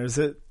living there? Is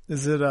it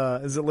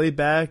laid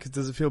back?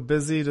 Does it feel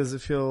busy? Does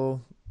it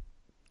feel,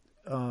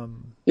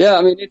 Yeah,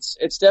 I mean,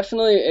 it's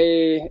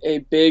definitely a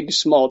big,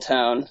 small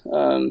town.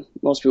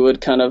 Most people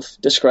would kind of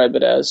describe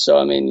it as. So,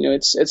 I mean, you know,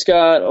 it's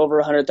got over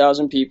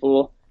 100,000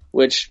 people,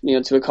 which, you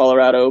know, to a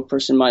Colorado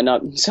person might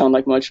not sound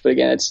like much, but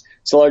again, it's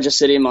the largest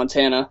city in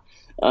Montana,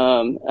 at,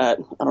 I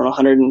don't know,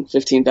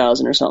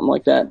 115,000 or something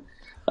like that.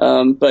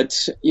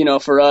 But, you know,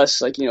 for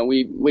us, like, you know,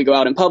 we go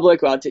out in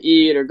public, go out to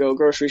eat or go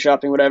grocery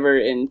shopping, whatever,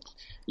 and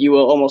you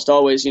will almost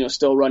always, you know,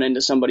 still run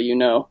into somebody you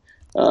know.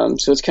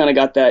 So it's kind of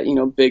got that, you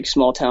know, big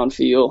small town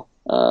feel.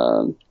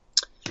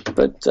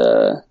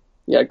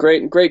 Yeah,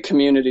 great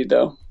community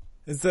though.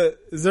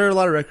 is there a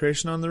lot of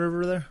recreation on the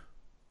river there?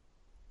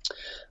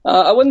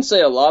 I wouldn't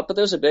say a lot, but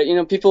there's a bit. You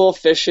know, people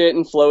fish it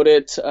and float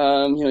it. You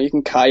know, you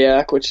can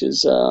kayak, which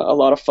is a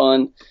lot of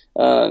fun.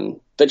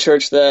 The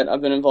church that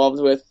I've been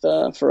involved with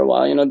for a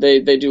while, you know,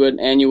 they do an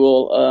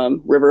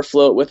annual river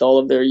float with all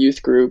of their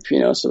youth group. You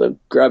know, so they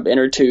grab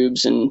inner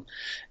tubes and,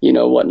 you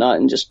know, whatnot,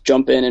 and just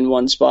jump in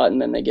one spot,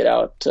 and then they get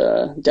out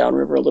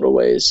downriver a little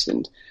ways.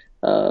 And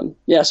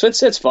yeah, so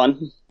it's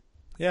fun.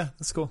 Yeah,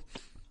 that's cool.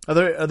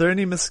 Are there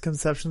any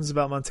misconceptions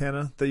about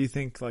Montana that you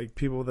think like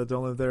people that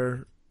don't live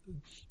there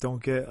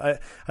don't get?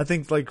 I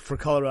think like for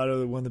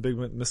Colorado, one of the big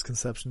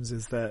misconceptions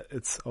is that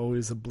it's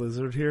always a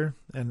blizzard here,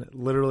 and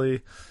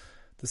literally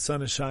the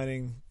sun is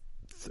shining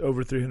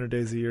over 300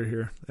 days a year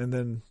here, and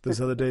then those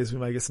other days we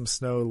might get some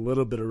snow, a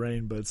little bit of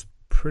rain, but it's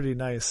pretty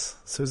nice.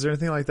 So is there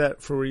anything like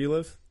that for where you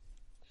live?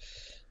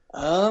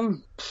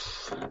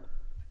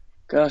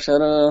 Gosh,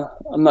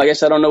 I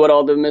guess I don't know what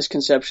all the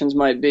misconceptions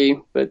might be,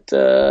 but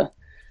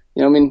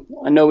you know, I mean,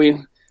 I know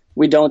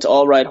we don't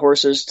all ride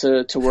horses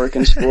to work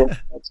and school.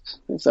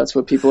 If that's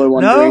what people are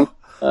wondering.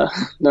 No?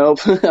 Nope.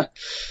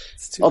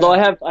 Although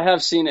I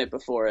have seen it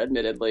before,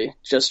 admittedly,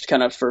 just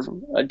kind of for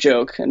a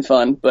joke and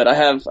fun. But I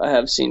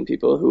have seen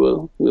people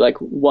who like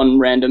one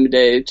random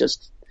day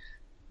just,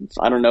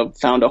 I don't know,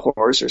 found a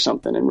horse or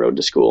something and rode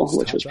to school,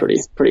 which was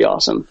pretty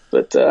awesome.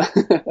 But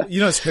you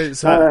know, it's crazy.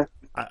 So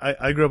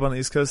I grew up on the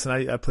East Coast,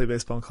 and I played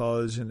baseball in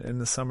college. And in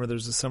the summer,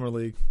 there's a summer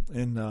league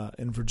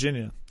in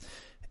Virginia,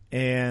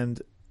 and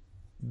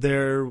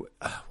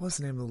what's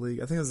the name of the league?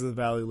 I think it was the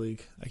Valley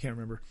League. I can't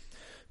remember.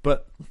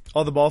 But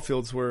all the ball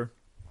fields were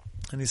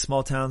in these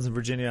small towns in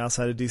Virginia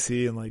outside of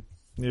DC and like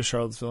near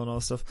Charlottesville and all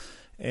that stuff.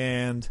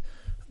 And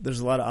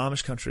there's a lot of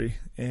Amish country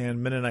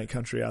and Mennonite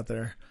country out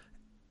there.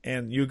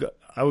 And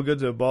I would go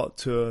to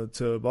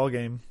a ball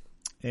game,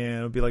 and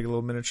it would be like a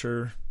little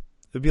miniature.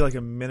 It'd be like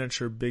a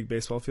miniature big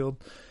baseball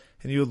field,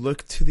 and you would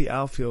look to the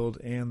outfield,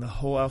 and the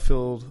whole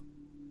outfield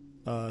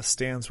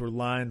stands were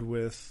lined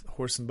with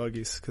horse and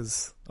buggies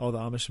because all the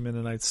Amish and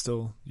Mennonites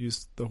still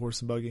used the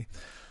horse and buggy.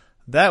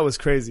 That was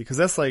crazy because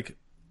that's like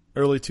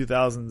early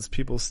 2000s.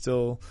 People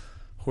still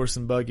horse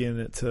and buggying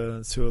it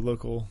to a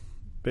local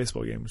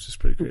baseball game, which is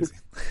pretty crazy.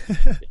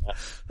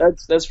 Yeah,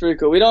 that's pretty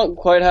cool. We don't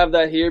quite have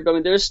that here, but I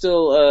mean, there's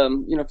still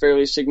you know,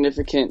 fairly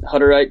significant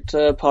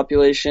Hutterite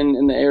population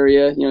in the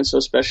area. You know, so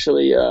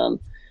especially you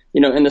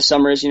know, in the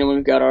summers, you know, when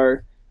we've got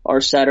our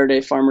Saturday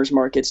farmers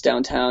markets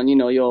downtown, you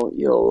know, you'll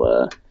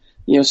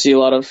you know, see a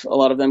lot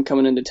of them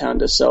coming into town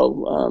to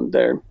sell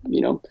their,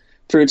 you know,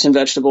 fruits and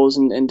vegetables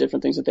and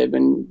different things that they've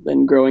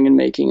been growing and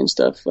making and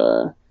stuff.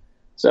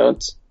 So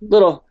it's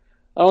little.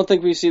 I don't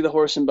think we see the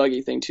horse and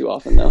buggy thing too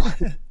often though.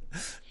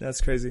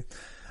 That's crazy.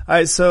 All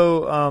right,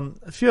 so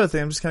a few other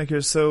things. I'm just kind of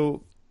curious.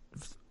 So,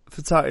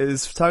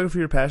 is photography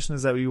your passion?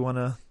 Is that what you want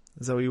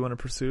to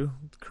pursue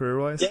career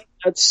wise? Yeah,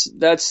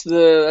 that's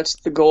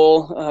the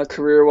goal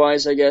career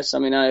wise, I guess. I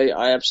mean,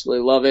 I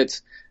absolutely love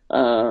it. You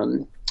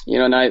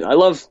know, and I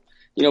love,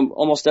 you know,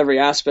 almost every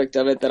aspect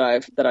of it that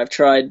I've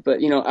tried. But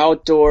you know,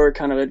 outdoor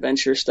kind of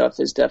adventure stuff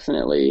is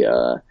definitely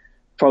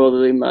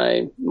probably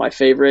my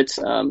favorite.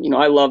 You know,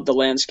 I love the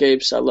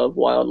landscapes. I love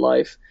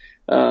wildlife.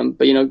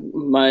 But you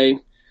know,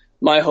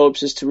 my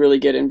hopes is to really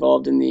get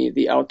involved in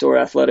the outdoor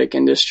athletic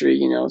industry,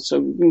 you know,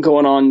 so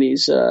going on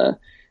these,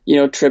 you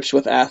know, trips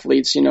with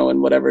athletes, you know,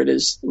 and whatever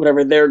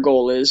their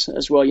goal is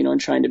as well, you know,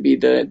 and trying to be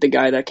the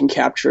guy that can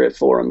capture it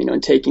for them, you know,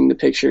 and taking the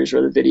pictures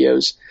or the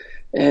videos.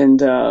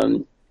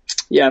 And,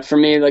 yeah, for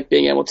me, like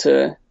being able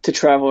to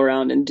travel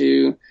around and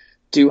do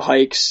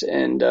hikes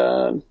and,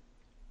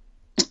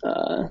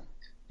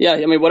 yeah,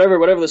 I mean,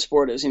 whatever the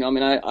sport is, you know, I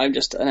mean, I'm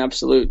just an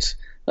absolute,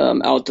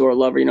 outdoor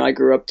lover. You know, I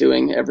grew up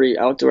doing every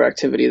outdoor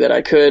activity that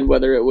I could,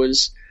 whether it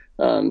was,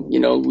 you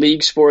know,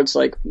 league sports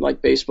like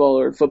baseball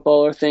or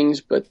football or things.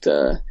 But,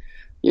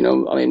 you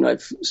know, I mean,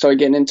 I've started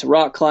getting into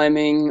rock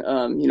climbing.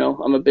 You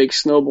know, I'm a big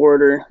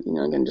snowboarder, you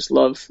know, again, just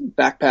love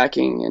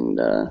backpacking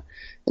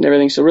and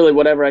everything. So really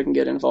whatever I can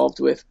get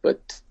involved with.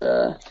 But,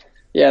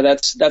 yeah,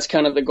 that's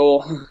kind of the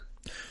goal.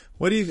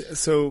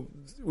 So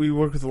we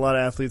work with a lot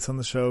of athletes on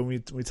the show. We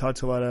talk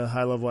to a lot of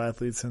high level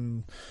athletes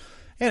and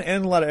a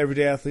lot of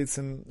everyday athletes,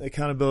 and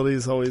accountability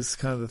is always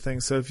kind of the thing.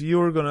 So if you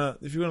were gonna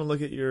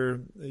look at your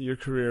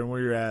career and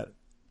where you're at,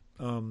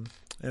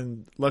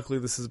 And luckily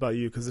this is about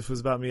you, because if it was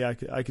about me, I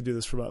could do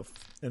this for about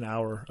an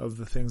hour of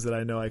the things that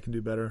I know I can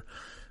do better.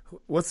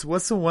 What's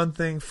the one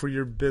thing for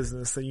your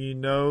business that you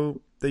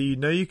know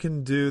you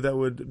can do that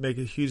would make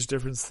a huge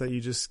difference that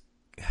you just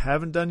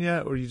haven't done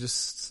yet, or you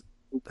just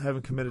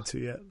haven't committed to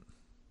yet?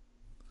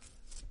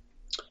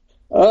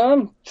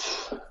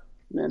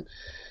 Man,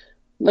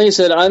 like you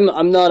said,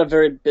 I'm not a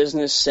very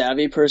business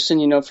savvy person.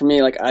 You know, for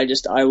me, like I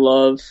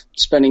love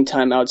spending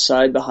time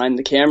outside behind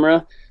the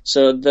camera.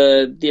 So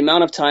the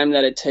amount of time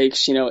that it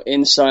takes, you know,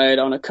 inside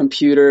on a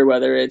computer,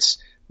 whether it's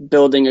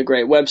building a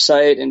great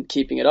website and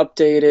keeping it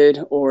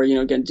updated, or, you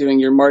know, again, doing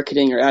your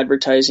marketing or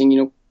advertising,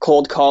 you know,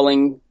 cold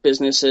calling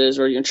businesses,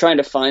 or, you know, trying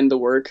to find the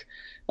work,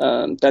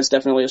 that's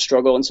definitely a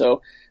struggle. And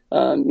so,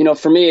 you know,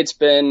 for me, it's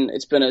been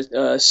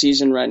a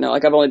season right now.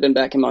 Like I've only been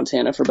back in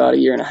Montana for about a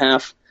year and a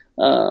half.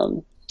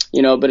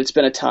 You know, but it's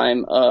been a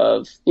time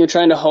of, you know,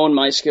 trying to hone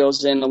my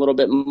skills in a little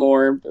bit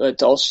more,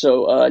 but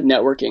also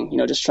networking, you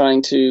know, just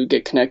trying to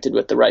get connected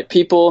with the right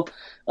people.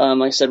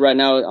 Like I said, right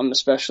now, I'm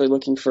especially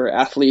looking for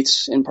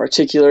athletes in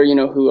particular, you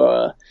know, who,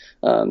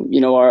 you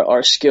know,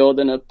 are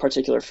skilled in a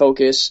particular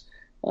focus,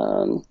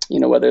 you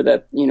know, whether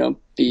that, you know,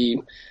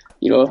 be,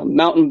 you know,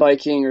 mountain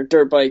biking or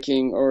dirt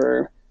biking,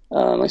 or,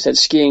 like I said,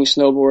 skiing,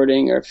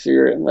 snowboarding, or if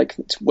you're like,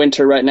 it's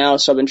winter right now.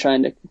 So I've been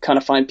trying to kind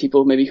of find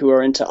people maybe who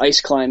are into ice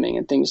climbing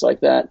and things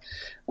like that.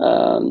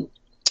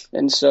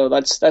 And so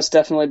that's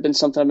definitely been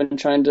something I've been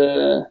trying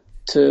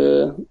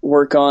to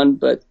work on.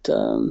 But,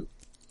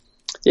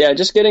 yeah,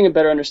 just getting a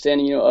better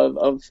understanding, you know,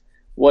 of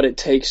what it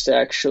takes to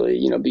actually,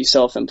 you know, be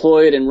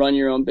self-employed and run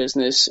your own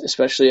business,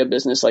 especially a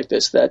business like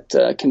this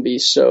that, can be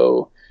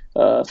so,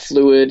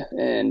 fluid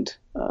and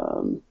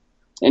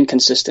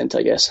inconsistent,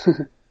 I guess.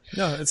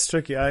 No, it's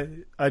tricky.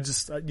 I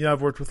just, you know,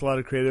 I've worked with a lot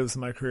of creatives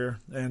in my career,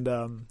 and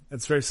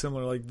it's very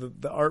similar. Like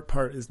the art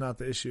part is not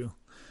the issue.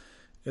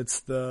 It's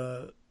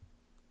the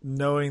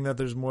knowing that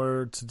there's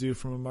more to do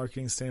from a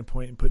marketing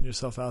standpoint and putting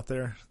yourself out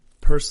there.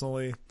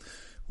 Personally,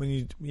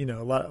 when you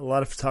know, a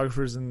lot of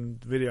photographers and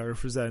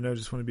videographers that I know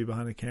just want to be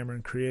behind the camera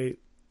and create.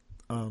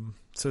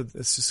 So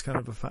it's just kind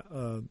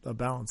of a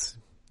balance.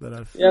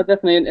 Yeah,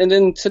 definitely. And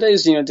in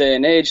today's, you know, day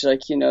and age,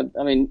 like, you know,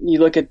 I mean, you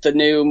look at the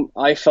new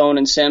iPhone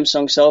and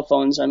Samsung cell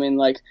phones. I mean,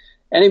 like,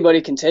 anybody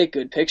can take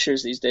good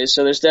pictures these days.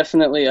 So there's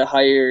definitely a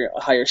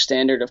higher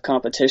standard of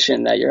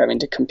competition that you're having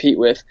to compete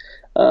with.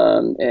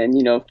 And,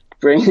 you know,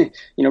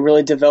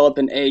 really develop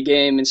an A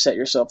game and set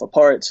yourself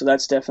apart. So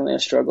that's definitely a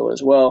struggle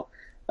as well.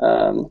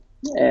 And,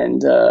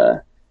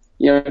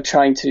 you know,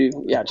 trying to,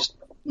 just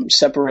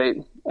separate,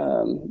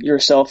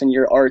 yourself and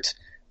your art,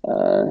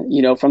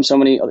 you know, from so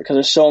many other, because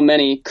there's so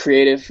many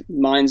creative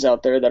minds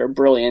out there that are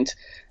brilliant.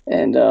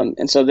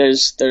 And so there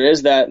is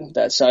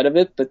that side of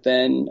it. But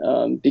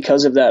then,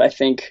 because of that, I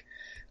think,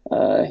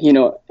 you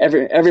know,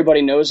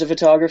 everybody knows a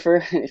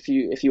photographer if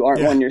you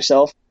aren't one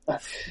yourself,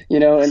 you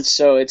know, and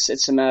so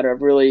it's a matter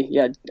of really,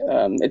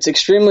 it's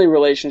extremely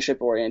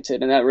relationship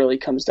oriented. And that really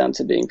comes down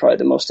to being probably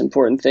the most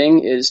important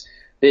thing, is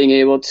being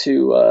able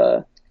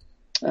to,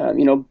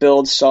 you know,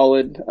 build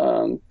solid,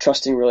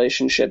 trusting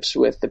relationships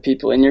with the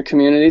people in your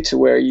community, to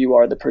where you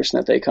are the person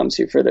that they come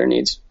to for their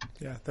needs.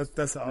 Yeah,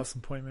 that's an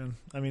awesome point, man.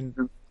 I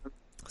mean,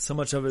 so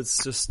much of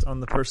it's just on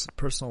the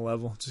personal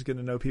level, just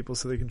getting to know people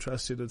so they can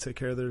trust you to take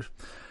care of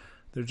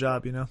their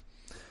job, you know?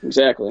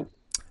 Exactly.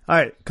 All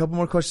right, a couple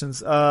more questions.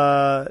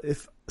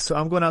 So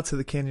I'm going out to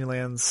the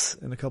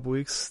Canyonlands in a couple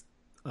weeks,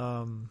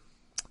 down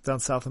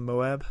south in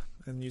Moab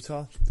in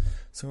Utah.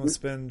 So I'm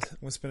going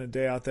to spend a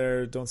day out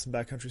there doing some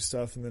backcountry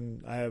stuff, and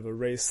then I have a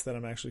race that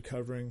I'm actually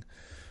covering.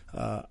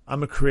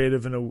 I'm a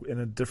creative in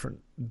a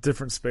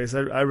different space.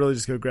 I really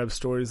just go grab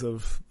stories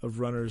of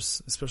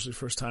runners, especially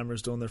first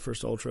timers doing their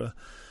first ultra.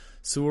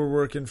 So we're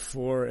working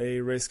for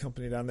a race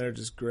company down there,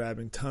 just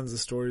grabbing tons of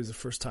stories of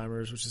first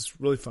timers, which is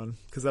really fun,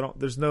 because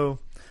there's no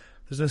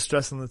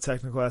stress on the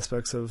technical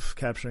aspects of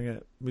capturing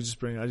it. I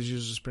usually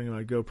just bring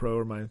my GoPro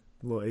or my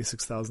little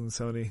A6000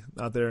 Sony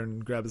out there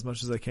and grab as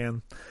much as I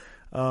can.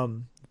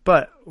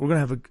 But we're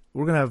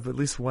gonna have at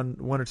least one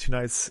or two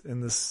nights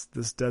in this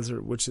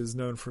desert, which is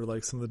known for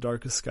like some of the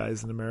darkest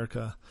skies in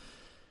America.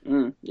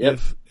 Yep.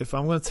 If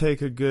I'm gonna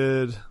take a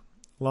good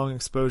long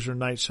exposure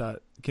night shot,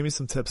 give me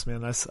some tips,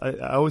 man. I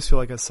always feel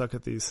like I suck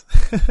at these.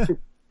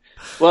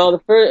 Well,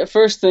 the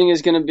first thing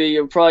is going to be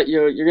you're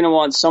going to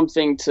want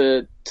something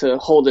to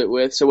hold it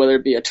with. So whether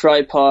it be a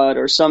tripod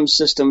or some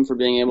system for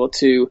being able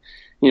to,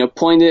 you know,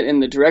 point it in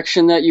the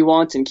direction that you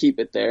want and keep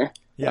it there.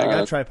 Yeah, I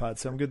got a tripod,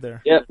 so I'm good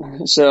there. Yep.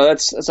 So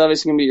that's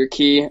obviously going to be your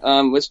key.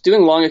 With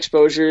doing long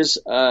exposures,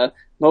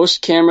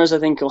 most cameras I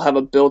think will have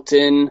a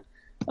built-in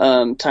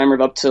timer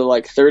of up to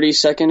like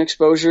 30-second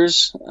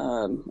exposures. I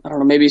don't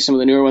know, maybe some of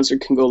the newer ones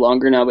can go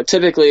longer now, but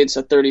typically it's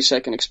a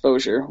 30-second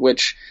exposure,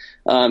 which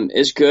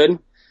is good.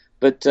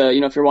 But, you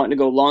know, if you're wanting to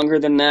go longer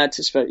than that,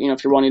 you know,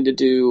 if you're wanting to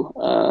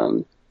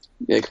do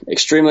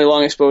extremely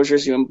long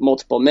exposures, you know,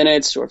 multiple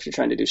minutes, or if you're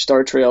trying to do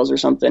star trails or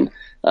something,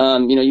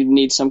 you know, you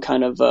need some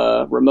kind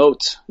of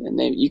remote. And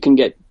you can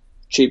get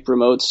cheap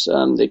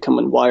remotes. They come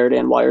in wired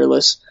and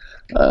wireless.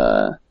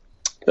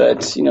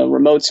 But, you know,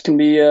 remotes can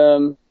be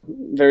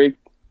very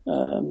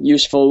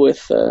useful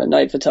with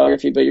night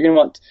photography, but you're going to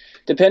want,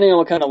 depending on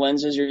what kind of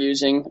lenses you're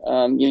using,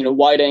 you know,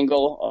 wide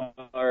angle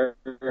are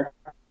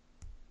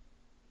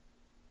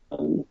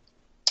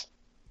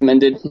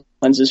recommended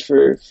lenses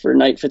for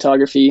night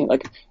photography.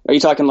 Like, are you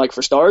talking like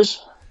for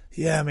stars?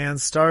 Yeah, man,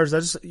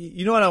 stars.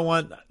 You know what I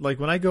want? Like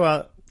when I go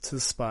out to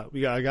the spot,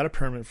 I got a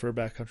permit for a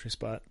backcountry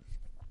spot.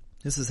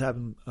 This has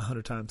happened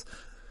 100 times.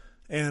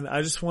 And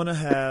I just want to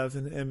have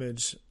an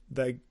image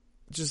that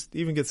just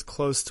even gets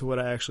close to what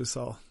I actually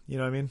saw. You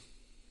know what I mean?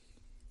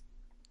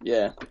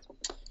 Yeah.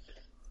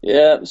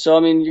 Yeah. So,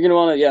 I mean, you're going to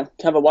want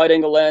to, have a wide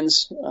angle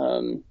lens,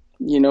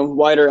 you know,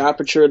 wider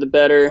aperture, the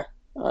better.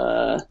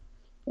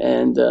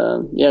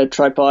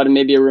 Tripod and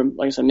maybe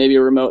like I said, maybe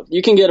a remote.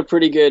 You can get a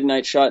pretty good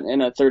night shot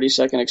in a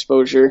 30-second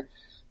exposure.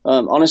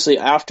 Honestly,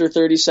 after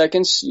 30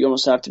 seconds, you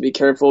almost have to be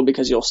careful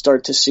because you'll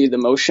start to see the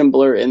motion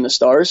blur in the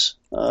stars.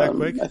 That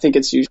quick? I think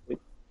it's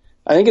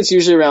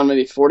usually around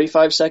maybe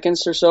 45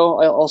 seconds or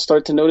so. I'll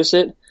start to notice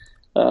it.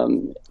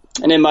 And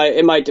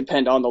it might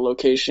depend on the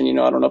location. You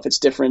know, I don't know if it's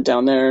different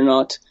down there or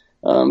not,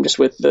 just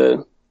with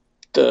the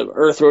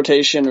earth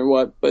rotation or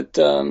what, but,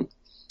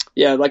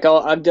 like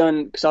I've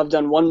done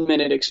 1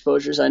 minute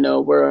exposures. I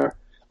know where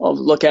I'll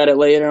look at it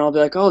later and I'll be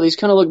like, oh, these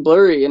kind of look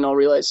blurry, and I'll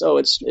realize, oh,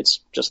 it's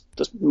just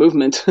the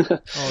movement. Oh,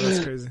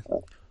 that's crazy.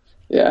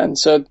 Yeah, and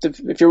so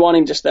if you're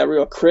wanting just that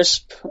real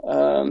crisp,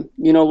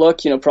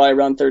 look, probably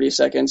around 30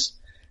 seconds,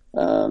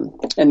 and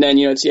then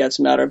it's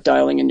a matter of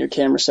dialing in your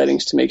camera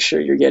settings to make sure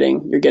you're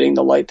getting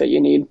the light that you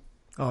need.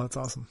 Oh, that's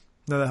awesome.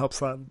 No, that helps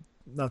a lot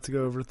not to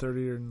go over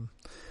 30.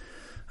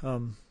 I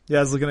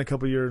was looking at a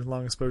couple of your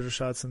long exposure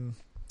shots, and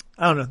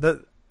I don't know,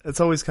 that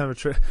it's always kind of a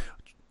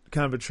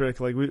trick.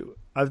 Like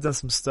I've done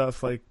some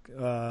stuff like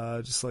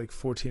just like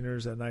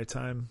 14ers at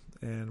nighttime,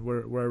 and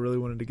where I really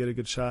wanted to get a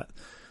good shot,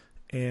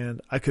 and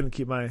I couldn't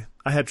keep I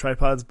had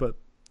tripods, but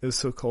it was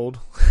so cold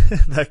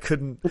that I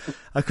couldn't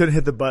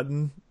hit the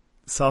button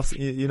soft.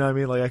 You know what I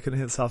mean? Like I couldn't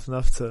hit soft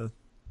enough to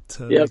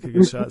make a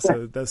good shot.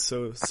 So that's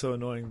so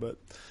annoying. But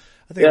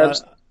I think a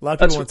lot of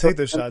people want to take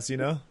those shots. You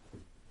know?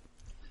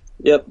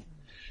 Yep.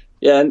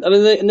 Yeah, I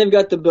mean, and they've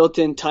got the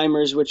built-in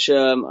timers, which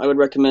I would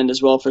recommend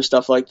as well for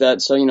stuff like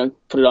that. So,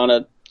 put it on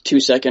a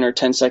 2-second or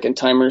 10-second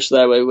timer, so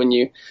that way when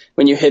you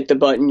hit the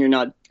button, you're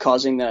not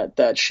causing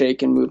that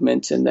shake and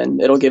movement, and then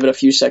it'll give it a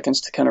few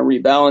seconds to kind of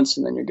rebalance,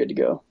 and then you're good to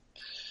go.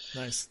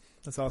 Nice.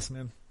 That's awesome,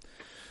 man.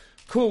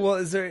 Cool. Well,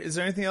 is there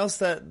anything else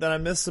that I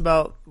missed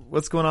about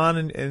what's going on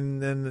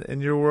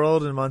in your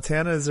world in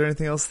Montana? Is there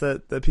anything else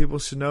that people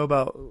should know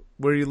about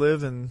where you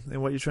live and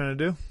what you're trying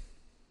to do?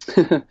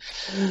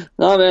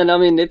 No, man. I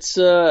mean, it's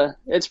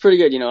pretty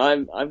good.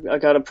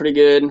 I've got a pretty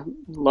good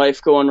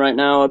life going right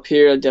now up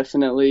here. I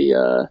definitely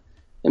am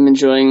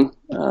enjoying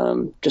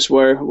just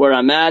where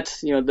I'm at.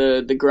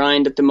 The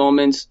grind at the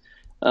moment.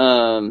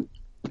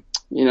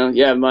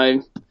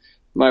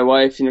 My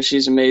wife,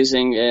 she's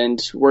amazing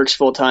and works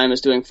full time, is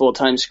doing full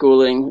time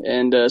schooling,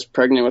 and is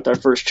pregnant with our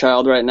first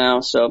child right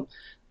now. So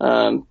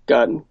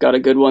got a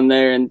good one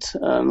there, and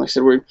like I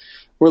said,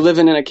 we're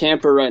living in a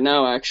camper right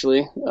now,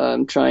 actually,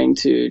 trying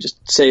to just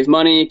save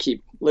money,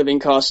 keep living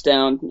costs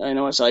down. I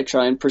know, as I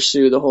try and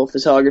pursue the whole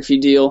photography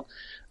deal.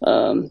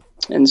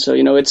 And so,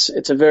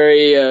 it's a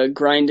very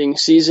grinding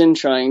season,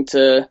 trying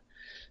to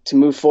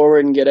move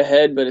forward and get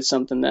ahead, but it's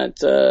something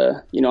that,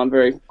 I'm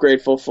very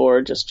grateful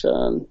for, just,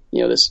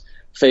 this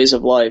phase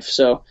of life.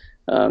 So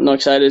I'm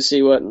excited to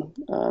see what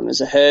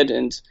is ahead.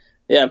 And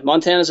yeah,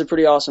 Montana's a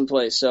pretty awesome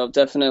place. So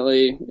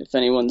definitely, if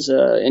anyone's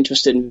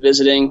interested in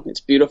visiting,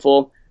 it's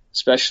beautiful,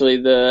 especially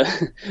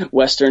the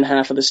western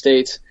half of the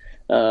state,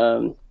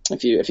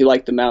 if you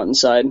like the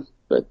mountainside.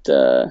 But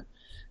like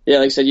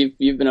I said,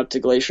 you've been up to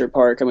Glacier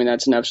Park. I mean,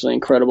 that's an absolutely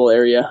incredible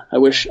area. I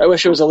wish it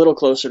was a little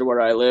closer to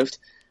where I lived.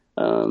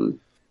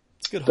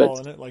 It's a good haul,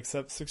 isn't it? Like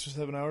 6 or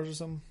 7 hours or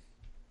something?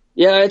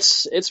 Yeah,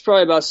 it's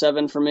probably about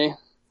 7 for me.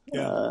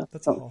 Yeah,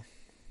 that's a haul.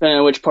 Depending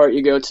on which part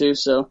you go to.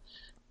 So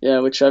yeah,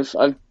 which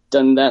I've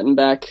done that and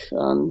back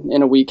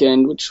in a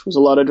weekend, which was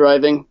a lot of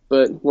driving,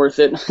 but worth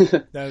it.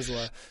 That is a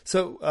lot.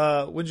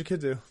 So when'd your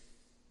kid do?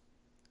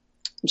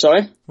 I'm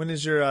sorry? When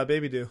is your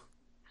baby due?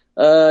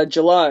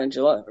 July,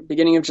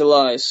 beginning of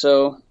July.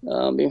 So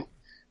I'll be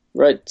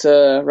right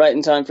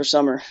in time for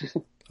summer.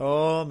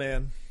 Oh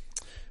man.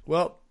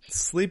 Well,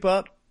 sleep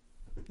up.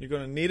 You're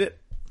going to need it.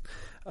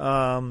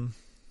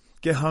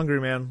 Get hungry,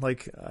 man.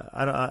 Like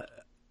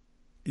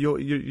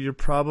you're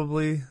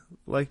probably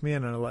like me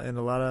and a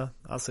lot of,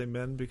 I'll say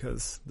men,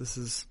 because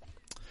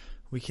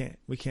we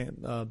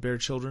can't bear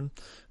children,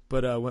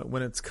 but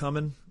when it's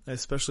coming,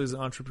 especially as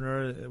an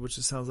entrepreneur, which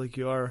it sounds like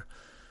you are,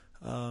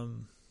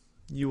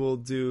 you will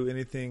do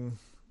anything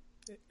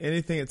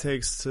it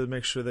takes to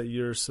make sure that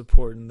you're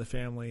supporting the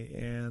family.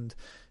 And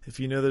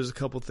if you know there's a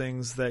couple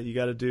things that you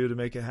got to do to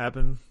make it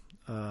happen,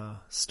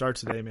 start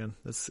today, man.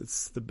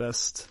 It's the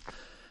best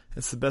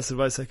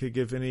advice I could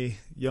give any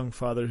young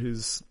father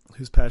who's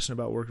passionate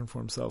about working for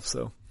himself.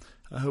 So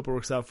I hope it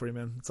works out for you,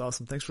 man. It's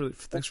awesome. Thanks for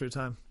your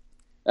time.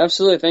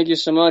 Absolutely. Thank you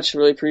so much.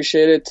 Really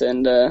appreciate it.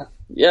 And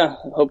yeah,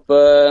 hope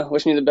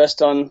wish me the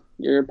best on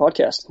your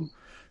podcast.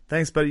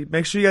 Thanks, buddy.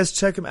 Make sure you guys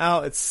check him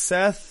out. It's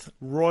Seth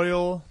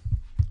Royal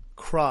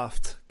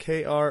Kroft,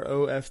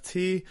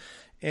 Kroft,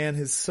 and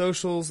his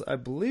socials, I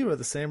believe, are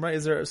the same, right?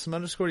 Is there some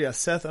underscore? Yeah,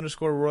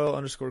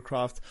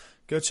 Seth_Royal_Kroft.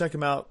 Go check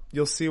him out.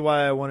 You'll see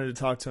why I wanted to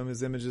talk to him.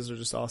 His images are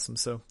just awesome.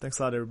 So thanks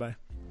a lot, everybody.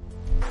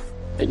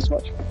 Thank you so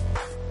much.